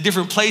 and the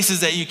different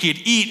places that you could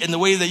eat, and the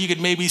way that you could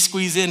maybe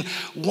squeeze in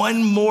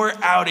one more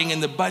outing in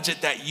the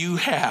budget that you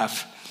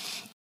have.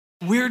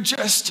 We're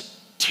just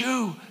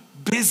too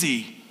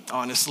busy,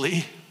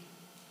 honestly.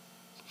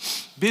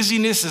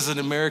 Busyness is an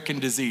American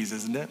disease,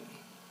 isn't it?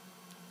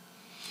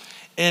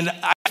 And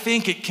I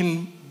think it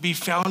can be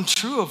found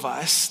true of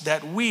us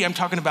that I'm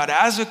talking about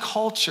as a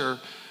culture,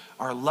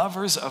 are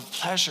lovers of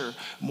pleasure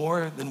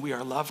more than we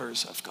are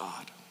lovers of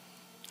God.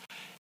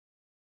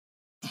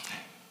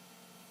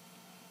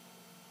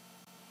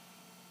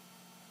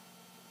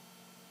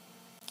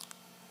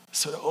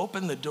 So to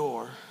open the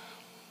door,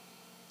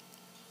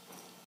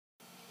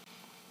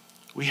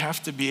 we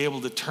have to be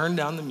able to turn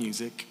down the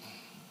music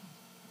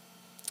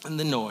and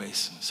the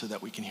noise so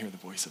that we can hear the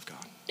voice of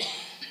God.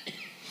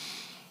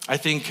 I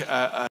think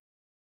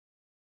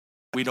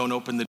we don't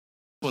open the door.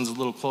 This one's a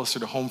little closer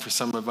to home for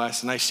some of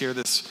us, and I share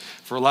this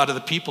for a lot of the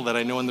people that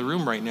I know in the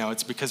room right now.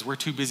 It's because we're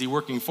too busy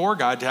working for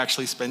God to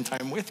actually spend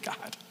time with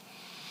God.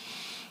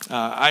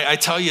 I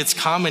tell you, it's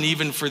common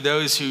even for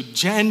those who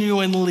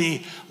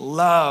genuinely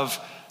love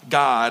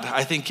God.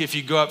 I think if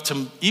you go up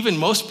to even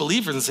most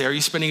believers and say, are you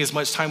spending as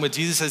much time with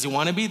Jesus as you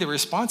want to be? The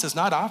response is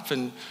not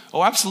often,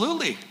 oh,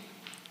 absolutely.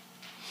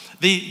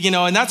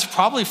 And that's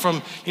probably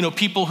from,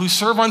 people who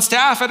serve on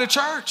staff at a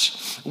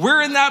church.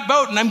 We're in that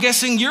boat, and I'm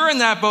guessing you're in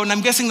that boat, and I'm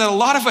guessing that a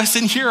lot of us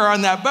in here are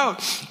on that boat.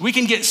 We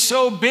can get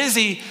so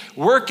busy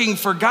working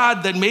for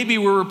God that maybe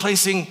we're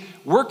replacing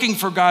working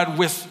for God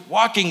with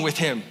walking with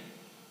him.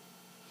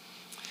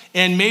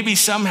 And maybe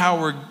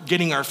somehow we're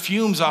getting our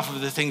fumes off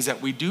of the things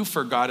that we do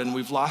for God, and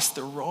we've lost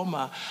the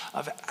aroma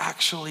of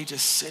actually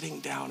just sitting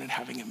down and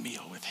having a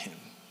meal with him.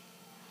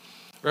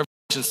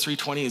 Revelations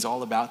 3:20 is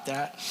all about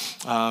that.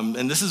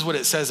 And this is what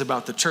it says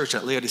about the church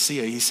at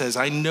Laodicea. He says,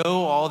 I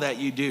know all that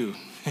you do.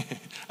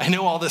 I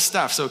know all this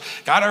stuff. So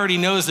God already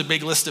knows the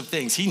big list of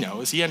things. He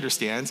knows, he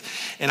understands.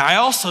 And I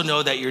also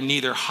know that you're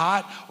neither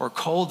hot or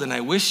cold, and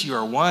I wish you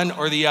are one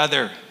or the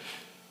other.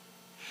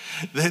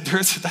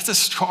 That's a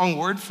strong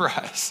word for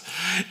us.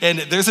 And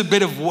there's a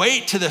bit of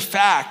weight to the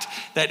fact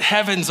that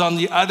heaven's on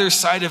the other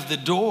side of the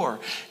door,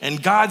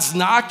 and God's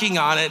knocking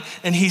on it,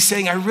 and he's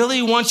saying, I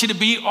really want you to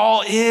be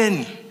all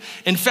in.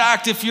 In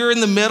fact, if you're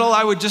in the middle,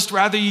 I would just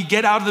rather you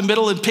get out of the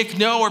middle and pick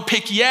no or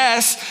pick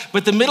yes,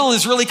 but the middle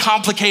is really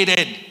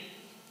complicated.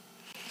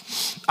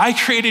 I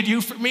created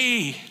you for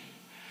me.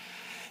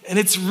 And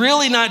it's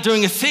really not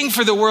doing a thing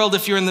for the world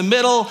if you're in the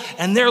middle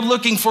and they're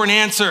looking for an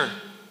answer.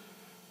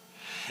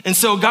 And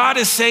so God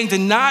is saying to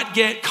not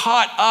get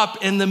caught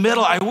up in the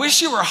middle. I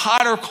wish you were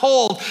hot or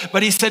cold,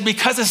 but he said,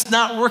 because it's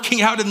not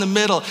working out in the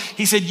middle.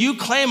 He said, you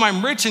claim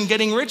I'm rich and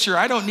getting richer.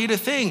 I don't need a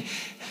thing.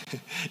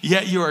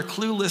 Yet you are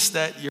clueless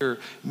that you're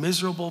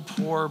miserable,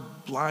 poor,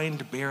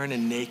 blind, barren,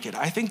 and naked.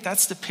 I think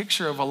that's the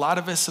picture of a lot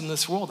of us in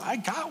this world. I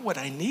got what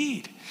I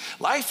need.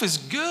 Life is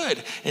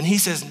good. And he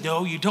says,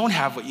 no, you don't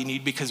have what you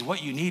need, because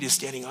what you need is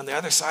standing on the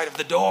other side of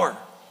the door.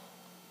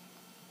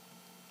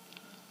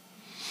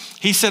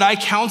 He said, I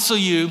counsel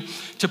you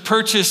to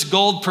purchase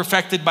gold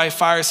perfected by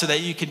fire so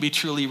that you can be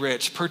truly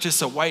rich.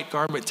 Purchase a white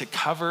garment to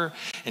cover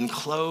and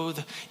clothe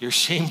your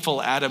shameful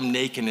Adam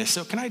nakedness.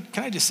 So can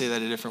I just say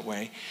that a different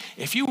way?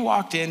 If you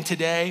walked in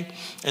today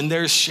and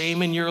there's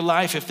shame in your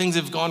life, if things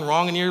have gone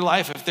wrong in your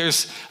life, if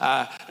there's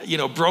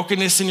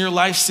brokenness in your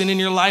life, sin in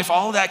your life,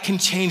 all that can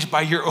change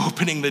by your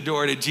opening the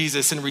door to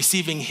Jesus and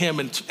receiving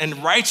him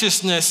and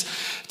righteousness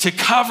to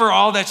cover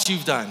all that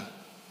you've done.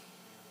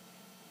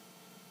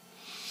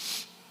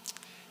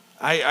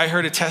 I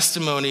heard a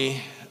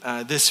testimony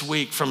this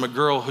week from a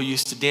girl who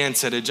used to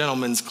dance at a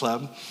gentleman's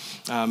club.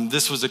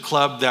 This was a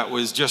club that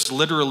was just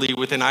literally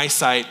within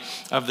eyesight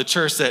of the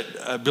church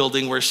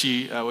building where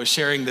she was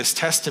sharing this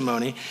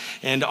testimony.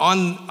 And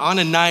on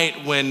a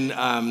night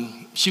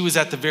when she was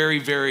at the very,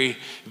 very,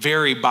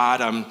 very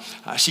bottom,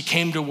 she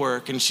came to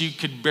work and she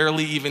could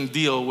barely even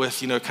deal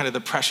with, kind of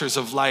the pressures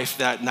of life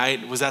that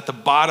night, was at the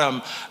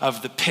bottom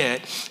of the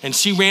pit. And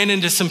she ran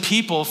into some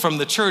people from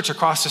the church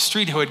across the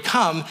street who had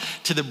come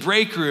to the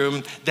break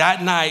room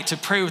that night to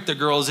pray with the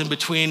girls in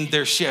between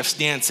their shifts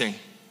dancing.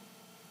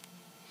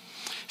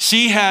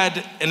 She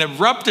had an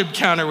abrupt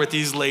encounter with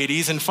these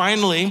ladies and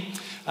finally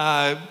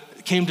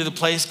came to the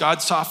place. God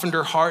softened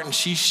her heart, and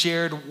she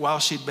shared while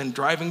she'd been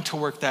driving to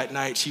work that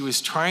night, she was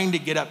trying to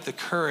get up the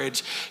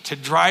courage to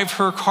drive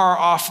her car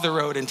off the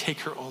road and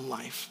take her own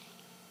life.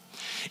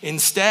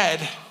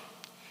 Instead,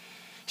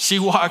 she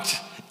walked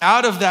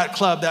out of that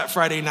club that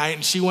Friday night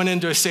and she went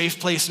into a safe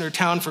place in her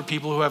town for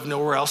people who have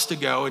nowhere else to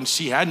go, and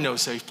she had no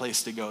safe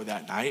place to go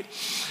that night.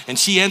 And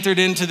she entered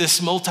into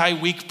this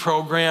multi-week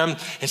program,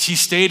 and she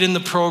stayed in the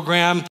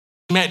program.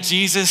 Met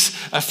Jesus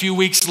a few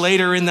weeks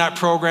later in that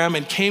program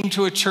and came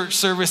to a church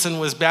service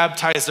and was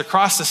baptized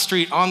across the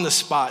street on the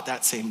spot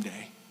that same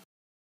day.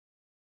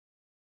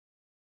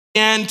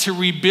 And to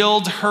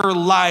rebuild her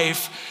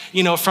life,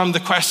 from the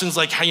questions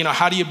like,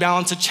 how do you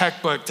balance a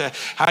checkbook, to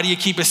how do you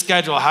keep a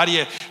schedule? How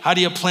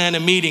do you plan a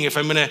meeting if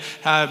I'm going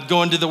to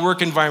go into the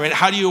work environment?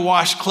 How do you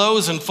wash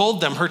clothes and fold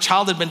them? Her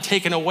child had been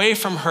taken away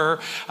from her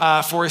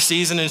for a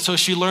season, and so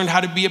she learned how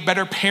to be a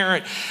better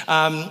parent.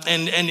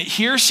 And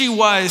here she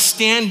was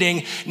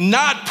standing,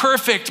 not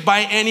perfect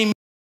by any means,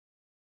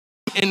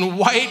 in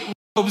white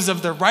robes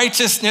of the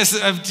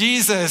righteousness of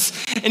Jesus.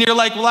 And you're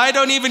like, well, I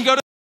don't even go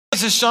to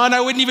Sean, I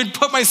wouldn't even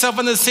put myself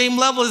on the same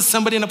level as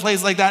somebody in a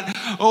place like that.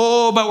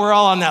 Oh, but we're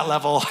all on that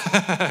level.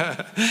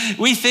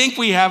 We think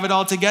we have it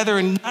all together,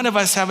 and none of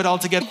us have it all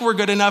together. We're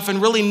good enough,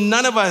 and really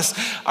none of us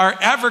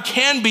ever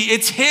can be.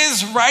 It's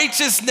his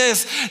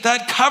righteousness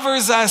that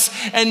covers us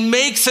and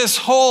makes us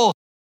whole.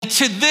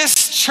 To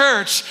this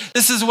church,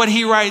 this is what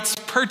he writes: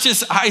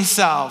 purchase eye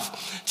salve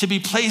to be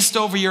placed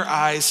over your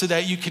eyes so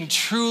that you can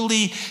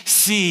truly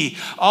see.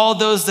 All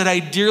those that I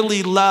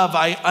dearly love,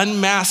 I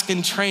unmask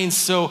and train.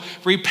 So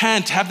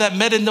repent, have that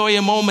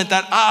metanoia moment,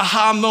 that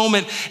aha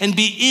moment, and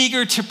be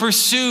eager to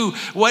pursue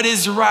what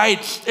is right.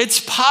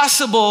 It's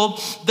possible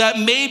that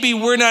maybe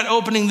we're not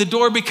opening the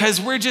door because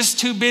we're just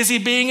too busy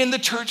being in the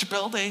church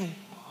building.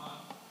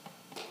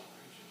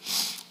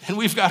 And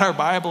we've got our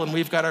Bible and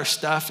we've got our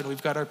stuff and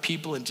we've got our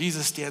people, and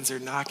Jesus stands there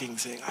knocking,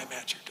 saying, I'm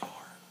at your door.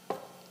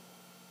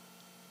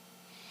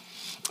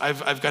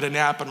 I've got an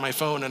app on my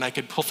phone, and I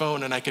could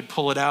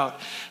pull it out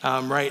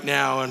right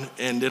now,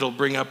 and it'll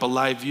bring up a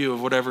live view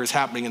of whatever is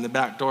happening in the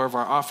back door of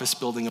our office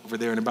building over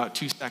there in about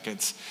 2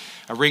 seconds.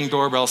 A Ring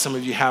doorbell, some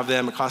of you have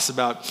them. It costs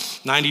about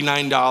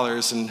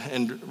 $99,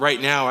 and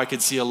right now I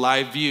could see a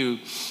live view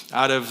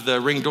out of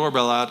the Ring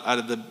doorbell out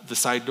of the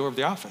side door of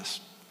the office.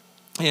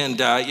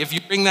 And if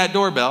you ring that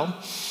doorbell,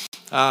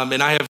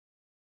 and I have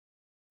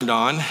turned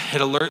on,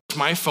 it alerts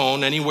my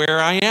phone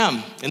anywhere I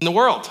am in the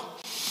world.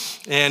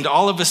 And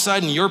all of a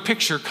sudden, your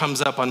picture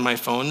comes up on my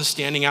phone,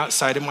 standing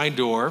outside of my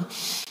door.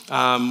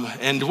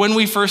 And when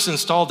we first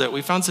installed it,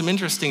 we found some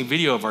interesting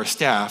video of our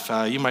staff.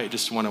 You might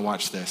just want to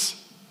watch this.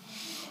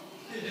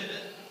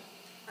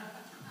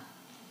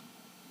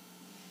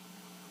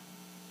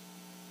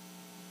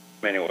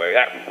 Anyway,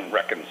 that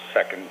reckon.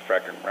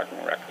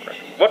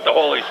 What the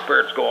Holy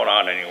Spirit's going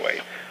on anyway?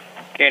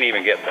 Can't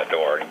even get in the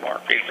door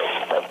anymore.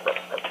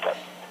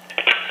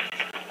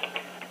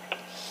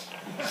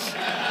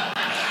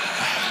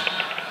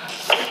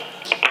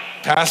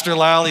 Pastor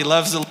Lyle, he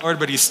loves the Lord,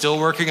 but he's still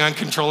working on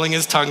controlling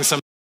his tongue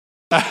sometimes.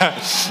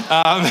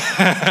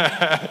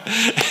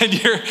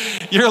 And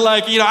you're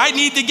like, I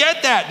need to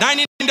get that,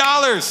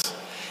 $99.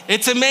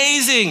 It's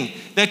amazing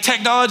that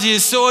technology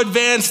is so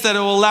advanced that it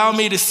will allow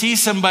me to see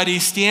somebody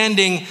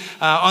standing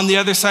on the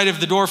other side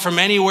of the door from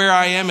anywhere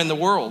I am in the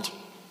world.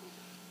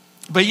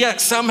 But yet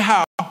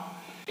somehow,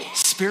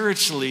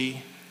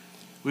 spiritually,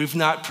 we've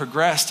not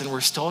progressed, and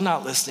we're still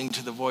not listening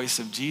to the voice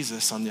of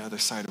Jesus on the other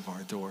side of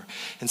our door.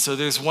 And so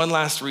there's one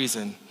last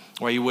reason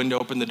why you wouldn't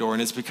open the door,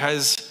 and it's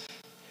because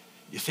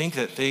you think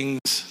that things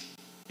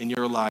in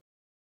your life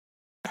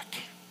are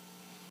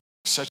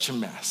such a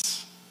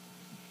mess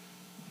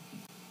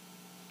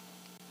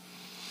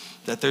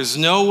that there's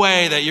no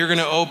way that you're going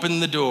to open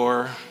the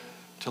door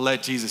to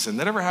let Jesus in.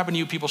 That ever happened to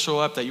you? People show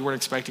up that you weren't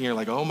expecting. You're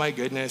like, oh my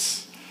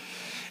goodness.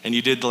 And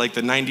you did like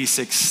the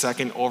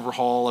 96-second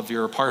overhaul of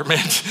your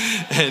apartment.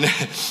 And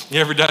you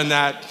ever done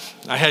that?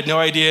 I had no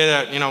idea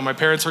that, my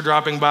parents were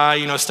dropping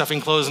by, stuffing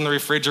clothes in the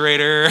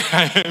refrigerator.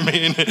 I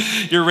mean,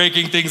 you're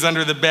raking things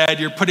under the bed.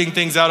 You're putting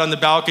things out on the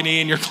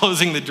balcony and you're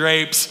closing the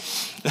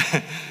drapes.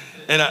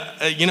 And,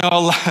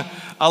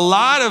 a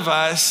lot of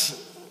us,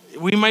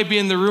 we might be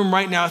in the room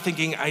right now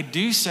thinking, I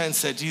do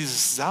sense that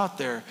Jesus is out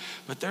there,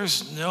 but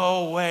there's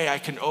no way I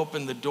can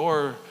open the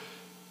door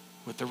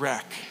with the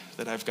wreck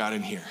that I've got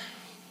in here.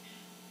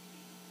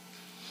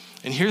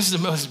 And here's the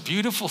most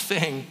beautiful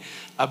thing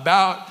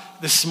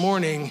about this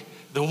morning.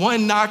 The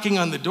one knocking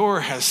on the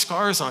door has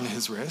scars on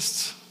his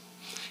wrists,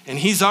 and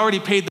he's already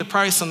paid the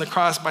price on the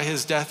cross by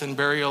his death and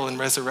burial and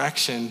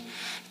resurrection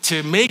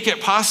to make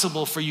it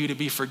possible for you to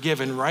be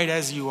forgiven right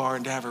as you are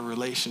and to have a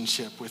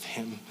relationship with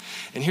him.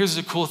 And here's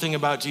the cool thing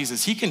about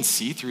Jesus. He can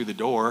see through the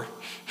door.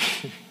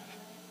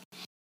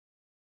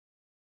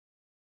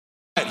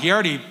 He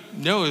already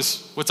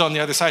knows what's on the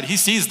other side. He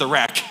sees the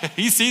wreck.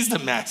 He sees the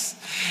mess.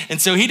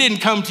 And so he didn't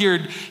come to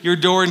your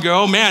door and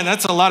go, oh man,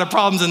 that's a lot of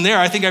problems in there.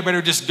 I think I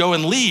better just go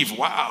and leave.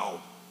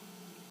 Wow.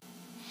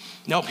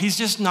 Nope, he's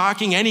just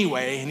knocking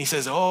anyway. And he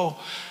says, oh,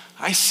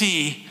 I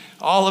see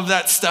all of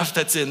that stuff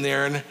that's in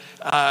there. And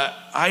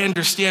I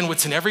understand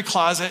what's in every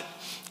closet.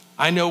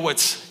 I know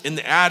what's in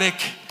the attic.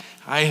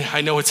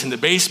 I know what's in the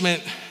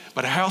basement.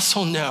 But I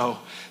also know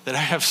that I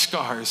have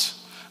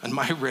scars on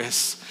my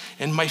wrists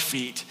and my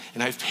feet,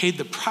 and I've paid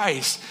the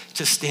price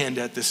to stand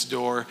at this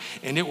door,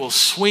 and it will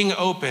swing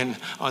open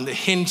on the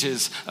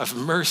hinges of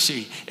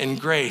mercy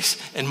and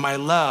grace and my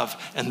love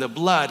and the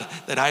blood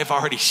that I've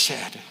already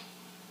shed.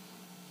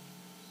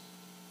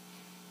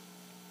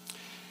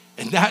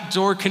 And that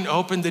door can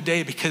open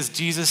today because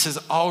Jesus has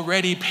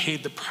already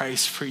paid the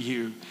price for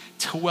you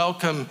to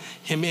welcome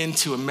him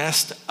into a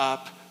messed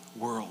up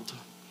world.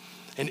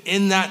 And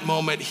in that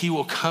moment, he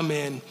will come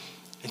in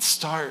and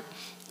start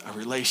a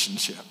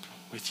relationship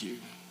with you.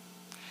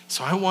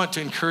 So I want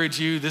to encourage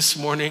you this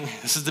morning.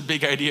 This is the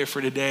big idea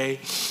for today.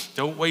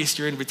 Don't waste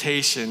your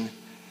invitation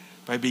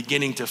by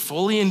beginning to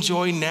fully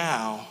enjoy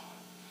now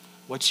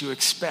what you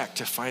expect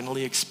to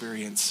finally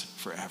experience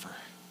forever.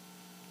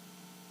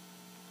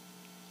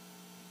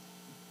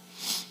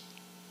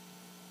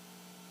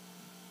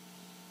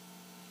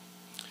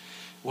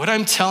 What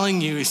I'm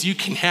telling you is you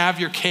can have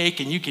your cake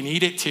and you can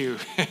eat it too.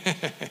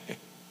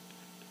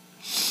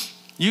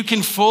 You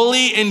can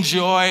fully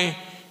enjoy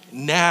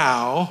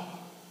now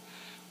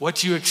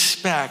what you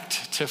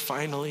expect to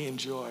finally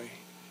enjoy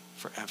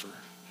forever.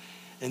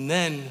 And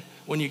then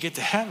when you get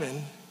to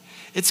heaven,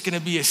 it's going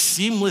to be a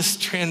seamless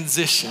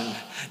transition,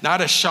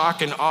 not a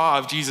shock and awe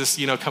of Jesus,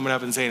 coming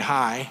up and saying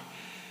hi.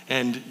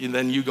 And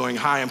then you going,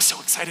 hi, I'm so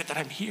excited that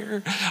I'm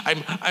here.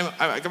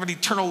 I have an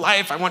eternal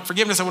life. I want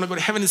forgiveness. I want to go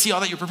to heaven and see all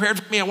that you prepared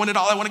for me. I want it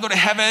all. I want to go to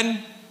heaven.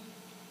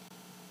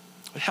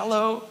 But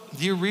hello,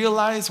 do you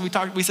realize, we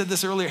said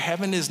this earlier,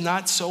 heaven is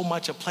not so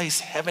much a place.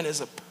 Heaven is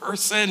a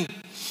person.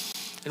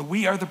 And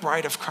we are the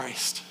bride of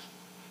Christ.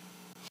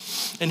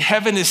 And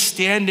heaven is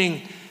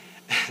standing,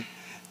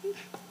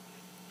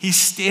 he's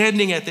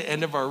standing at the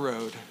end of our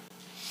road,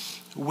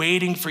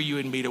 waiting for you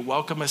and me to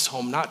welcome us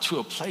home, not to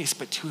a place,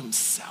 but to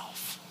himself.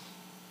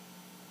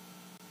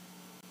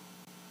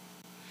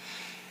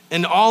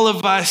 And all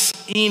of us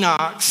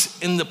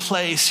Enochs in the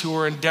place who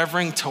are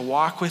endeavoring to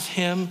walk with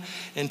him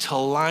and to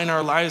align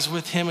our lives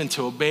with him and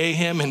to obey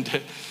him and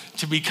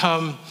to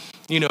become,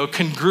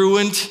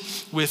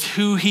 congruent with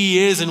who he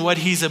is and what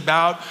he's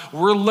about,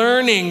 we're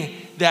learning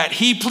that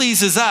he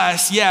pleases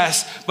us,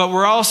 yes, but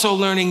we're also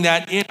learning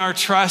that in our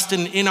trust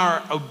and in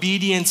our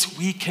obedience,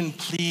 we can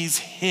please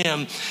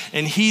him.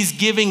 And he's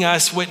giving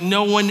us what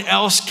no one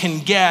else can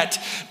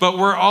get, but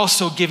we're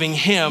also giving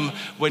him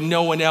what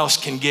no one else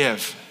can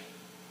give.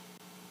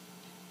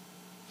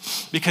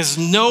 Because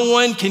no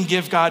one can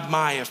give God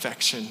my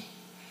affection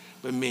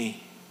but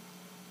me.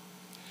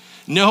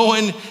 No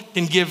one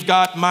can give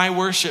God my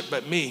worship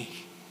but me.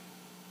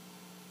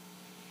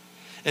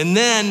 And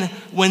then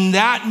when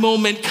that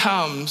moment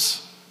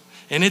comes,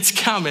 and it's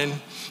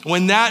coming,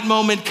 when that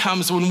moment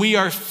comes, when we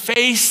are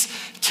face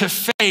to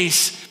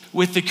face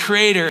with the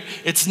Creator,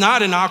 it's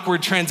not an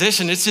awkward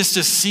transition. It's just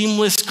a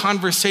seamless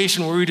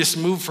conversation where we just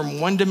move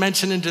from one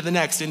dimension into the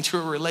next, into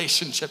a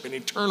relationship, an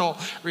eternal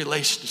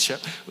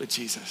relationship with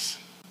Jesus.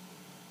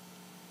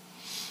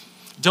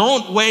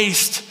 Don't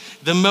waste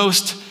the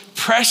most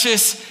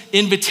precious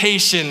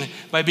invitation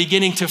by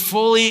beginning to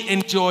fully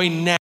enjoy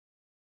now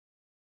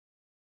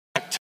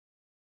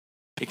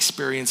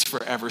experience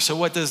forever. So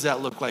what does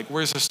that look like?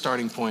 Where's the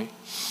starting point?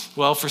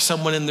 Well, for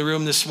someone in the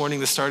room this morning,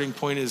 the starting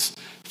point is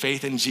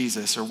faith in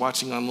Jesus, or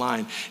watching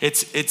online.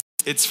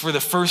 It's for the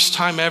first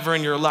time ever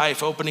in your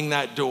life opening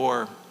that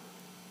door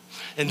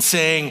and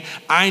saying,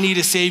 I need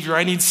a Savior.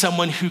 I need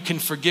someone who can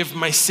forgive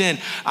my sin.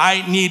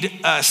 I need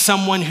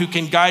someone who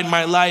can guide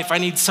my life. I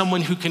need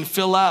someone who can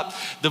fill up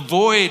the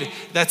void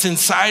that's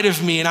inside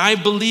of me. And I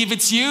believe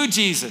it's you,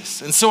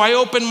 Jesus. And so I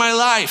open my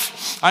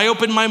life. I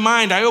open my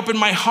mind. I open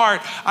my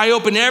heart. I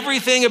open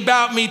everything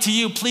about me to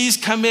you. Please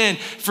come in.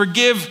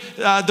 Forgive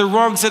the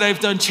wrongs that I've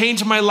done.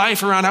 Change my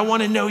life around. I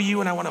want to know you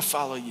and I want to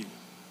follow you.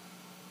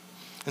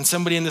 And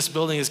somebody in this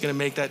building is going to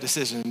make that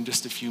decision in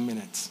just a few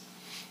minutes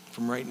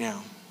from right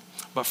now.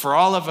 But for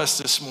all of us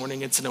this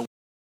morning, it's an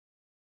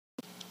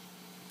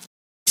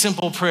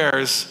simple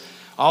prayers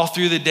all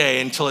through the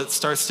day until it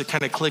starts to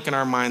kind of click in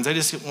our minds. I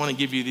just want to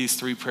give you these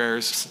 3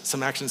 prayers,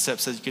 some action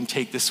steps that you can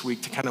take this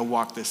week to kind of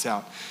walk this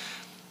out.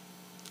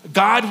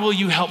 God, will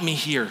you help me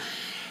hear?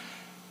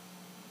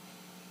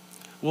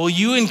 Will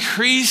you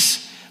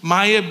increase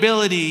my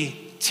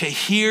ability to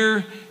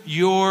hear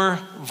your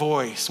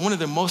voice? One of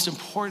the most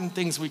important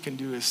things we can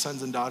do as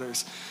sons and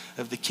daughters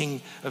of the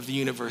King of the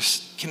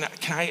universe. Can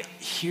I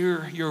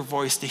hear your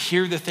voice, to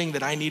hear the thing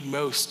that I need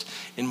most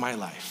in my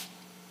life?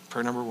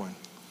 Prayer number 1.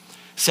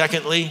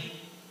 Secondly,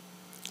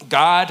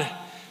 God,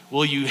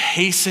 will you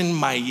hasten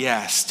my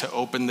yes to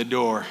open the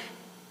door?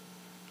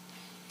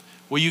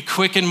 Will you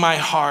quicken my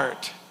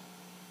heart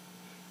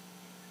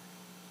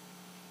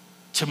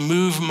to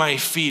move my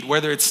feet,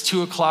 whether it's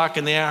 2:00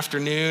 in the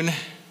afternoon,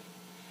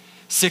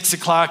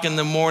 6:00 in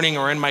the morning,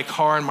 or in my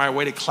car on my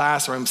way to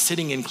class, or I'm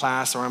sitting in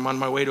class, or I'm on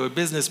my way to a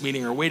business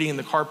meeting, or waiting in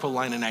the carpool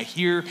line, and I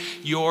hear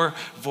your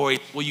voice.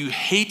 Will you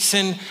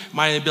hasten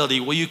my ability?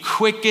 Will you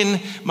quicken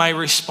my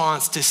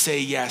response to say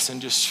yes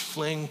and just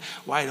fling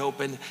wide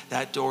open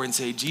that door and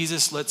say,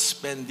 Jesus, let's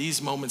spend these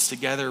moments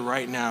together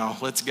right now.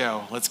 Let's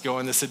go. Let's go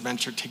on this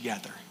adventure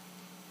together.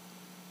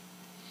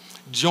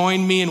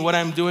 Join me in what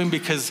I'm doing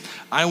because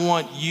I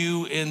want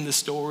you in the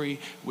story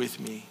with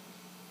me.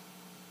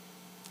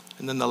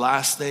 And then the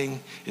last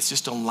thing is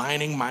just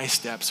aligning my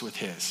steps with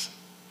his.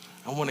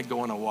 I want to go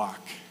on a walk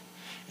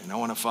and I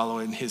want to follow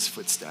in his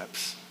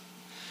footsteps.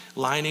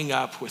 Lining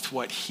up with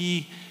what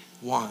he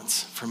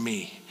wants for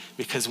me.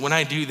 Because when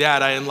I do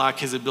that, I unlock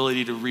his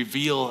ability to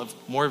reveal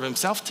more of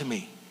himself to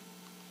me.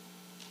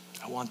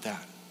 I want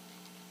that.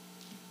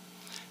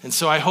 And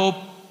so I hope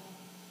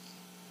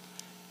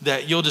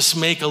that you'll just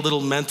make a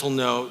little mental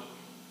note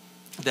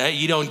that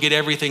you don't get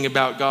everything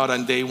about God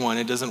on day 1.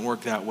 It doesn't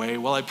work that way.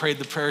 Well, I prayed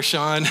the prayer,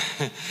 Sean,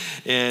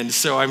 and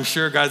so I'm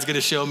sure God's going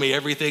to show me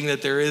everything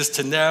that there is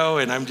to know,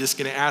 and I'm just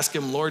going to ask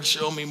him, Lord,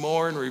 show me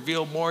more and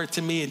reveal more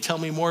to me and tell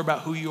me more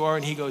about who you are.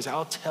 And he goes,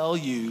 I'll tell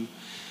you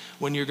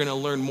when you're going to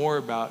learn more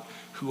about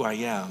who I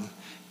am.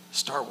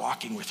 Start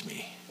walking with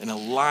me and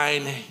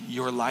align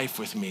your life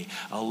with me.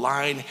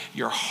 Align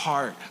your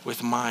heart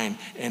with mine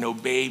and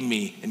obey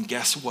me. And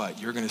guess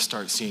what? You're going to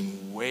start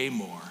seeing way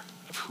more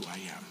of who I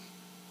am.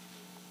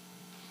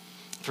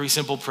 3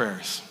 simple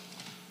prayers.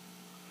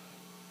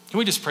 Can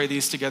we just pray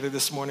these together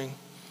this morning?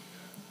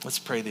 Let's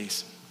pray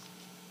these.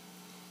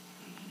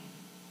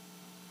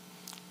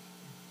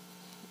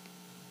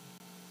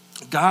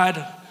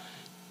 God,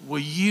 will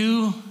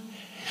you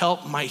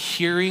help my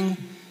hearing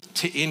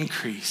to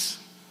increase,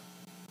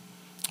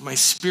 my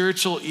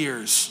spiritual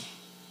ears,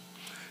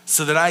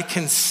 so that I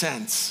can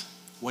sense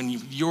when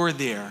you're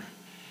there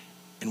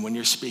and when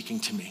you're speaking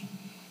to me?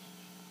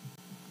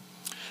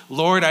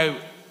 Lord, I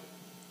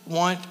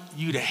want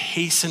you to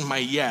hasten my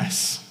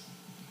yes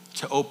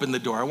to open the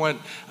door. I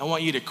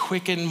want you to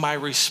quicken my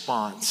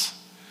response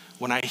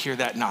when I hear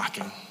that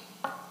knocking.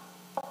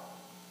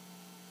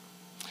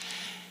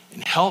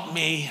 And help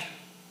me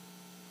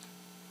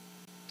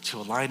to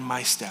align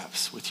my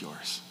steps with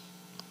yours.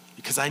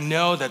 Because I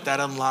know that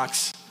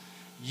unlocks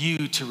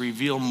you to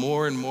reveal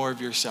more and more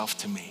of yourself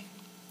to me.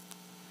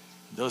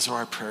 Those are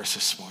our prayers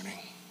this morning.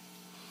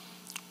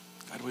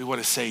 God, we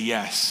want to say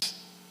yes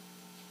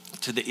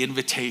to the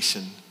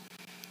invitation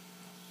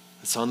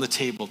that's on the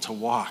table to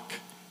walk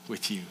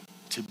with you,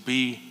 to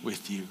be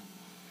with you.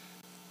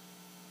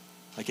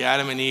 Like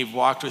Adam and Eve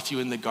walked with you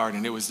in the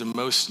garden. It was the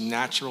most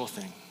natural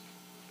thing.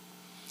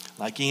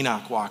 Like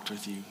Enoch walked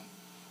with you.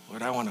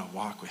 Lord, I want to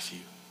walk with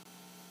you.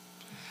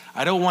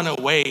 I don't want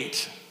to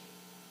wait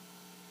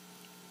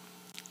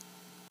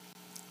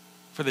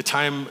for the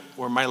time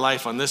where my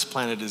life on this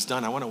planet is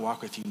done. I want to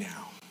walk with you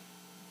now.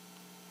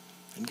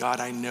 And God,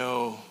 I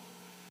know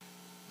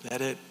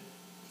that it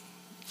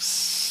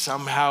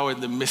somehow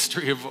in the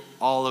mystery of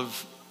all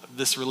of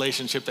this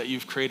relationship that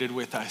you've created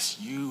with us,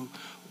 you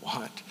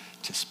want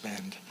to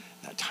spend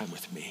that time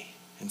with me.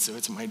 And so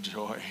it's my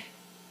joy.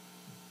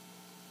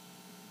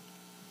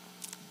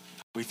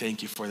 We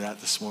thank you for that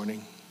this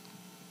morning.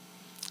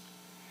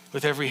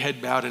 With every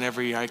head bowed and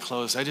every eye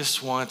closed, I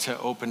just want to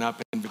open up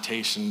an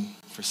invitation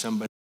for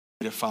somebody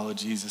to follow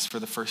Jesus for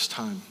the first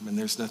time. And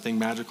there's nothing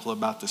magical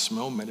about this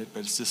moment, but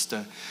it's just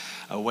a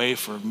way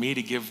for me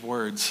to give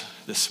words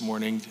this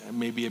morning,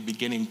 maybe a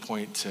beginning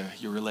point to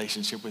your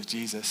relationship with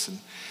Jesus. And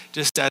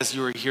just as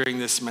you were hearing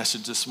this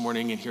message this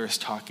morning and hear us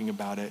talking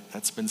about it,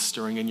 that's been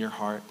stirring in your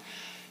heart,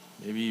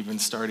 maybe even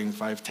starting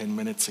 5-10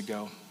 minutes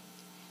ago.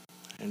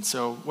 And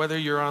so whether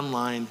you're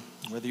online,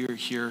 whether you're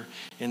here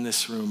in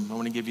this room, I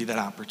want to give you that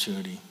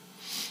opportunity.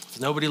 There's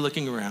nobody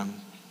looking around.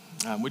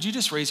 Would you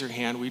just raise your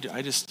hand?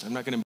 I'm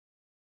not going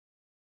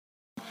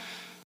to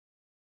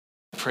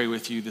pray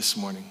with you this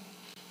morning.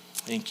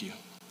 Thank you.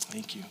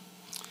 Thank you.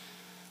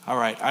 All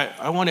right.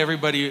 I want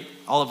everybody,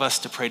 all of us,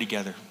 to pray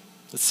together.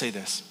 Let's say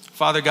this.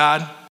 Father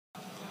God,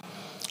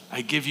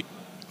 I give you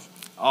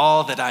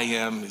all that I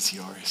am is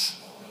yours.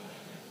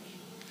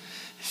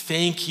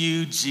 Thank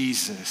you,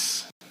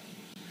 Jesus,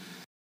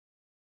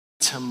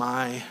 to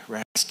my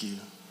rescue,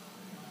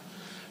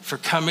 for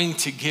coming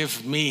to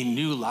give me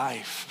new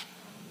life.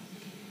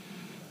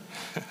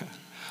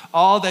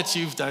 All that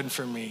you've done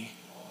for me,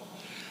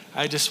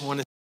 I just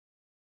want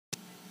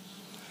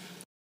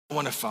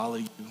to follow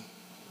you.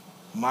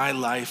 My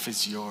life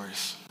is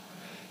yours.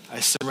 I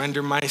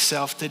surrender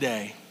myself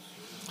today.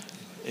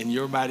 In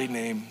your mighty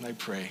name, I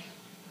pray.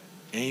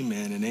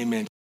 Amen and amen.